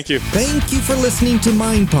Excellent. you guys. Thank you. Thank you for listening to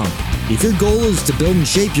Mind Pump. If your goal is to build and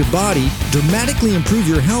shape your body, dramatically improve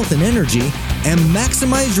your health and energy, and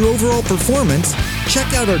maximize your overall performance, check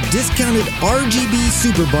out our discounted RGB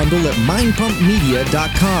Super Bundle at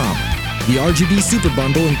mindpumpmedia.com. The RGB Super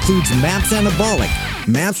Bundle includes MAPS Anabolic,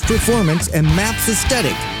 MAPS Performance, and MAPS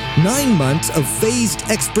Aesthetic. 9 months of phased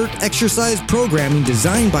expert exercise programming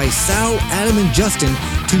designed by Sal, Adam, and Justin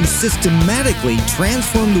to systematically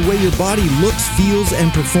transform the way your body looks, feels,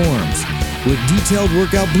 and performs. With detailed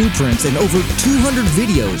workout blueprints and over 200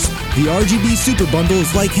 videos, the RGB Super Bundle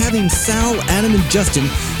is like having Sal, Adam, and Justin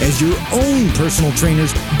as your own personal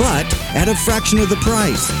trainers, but at a fraction of the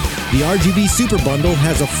price. The RGB Super Bundle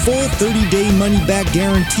has a full 30-day money-back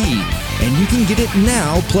guarantee, and you can get it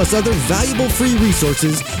now plus other valuable free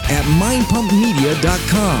resources at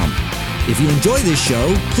mindpumpmedia.com. If you enjoy this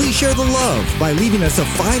show, please share the love by leaving us a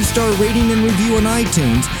 5-star rating and review on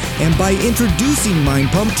iTunes and by introducing Mind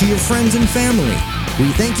Pump to your friends and family.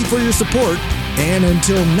 We thank you for your support, and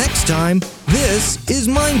until next time, this is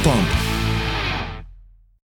Mind Pump.